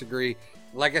or disagree.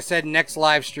 Like I said, next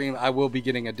live stream, I will be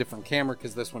getting a different camera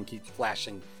because this one keeps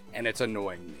flashing and it's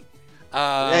annoying me.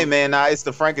 Hey man, it's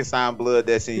the Frankenstein blood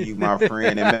that's in you, my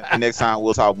friend. And next time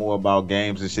we'll talk more about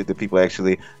games and shit that people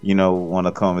actually, want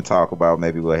to come and talk about.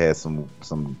 Maybe we'll have some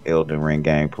Elden Ring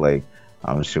gameplay.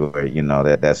 I'm sure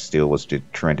that's still what's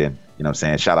trending. You know what I'm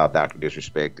saying? Shout out Dr.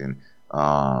 Disrespect and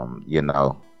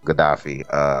Gaddafi,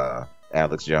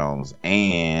 Alex Jones,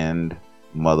 and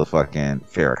motherfucking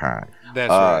Farrakhan. That's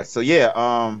right. So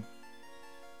yeah,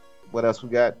 what else we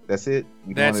got? That's it.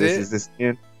 Is this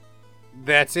end?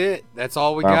 That's it. That's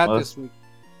all we got this week.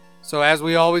 So as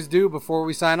we always do before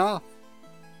we sign off,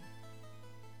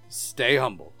 stay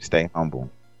humble. Stay humble.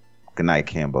 Good night,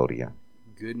 Cambodia.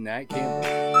 Good night,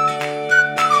 Cambodia.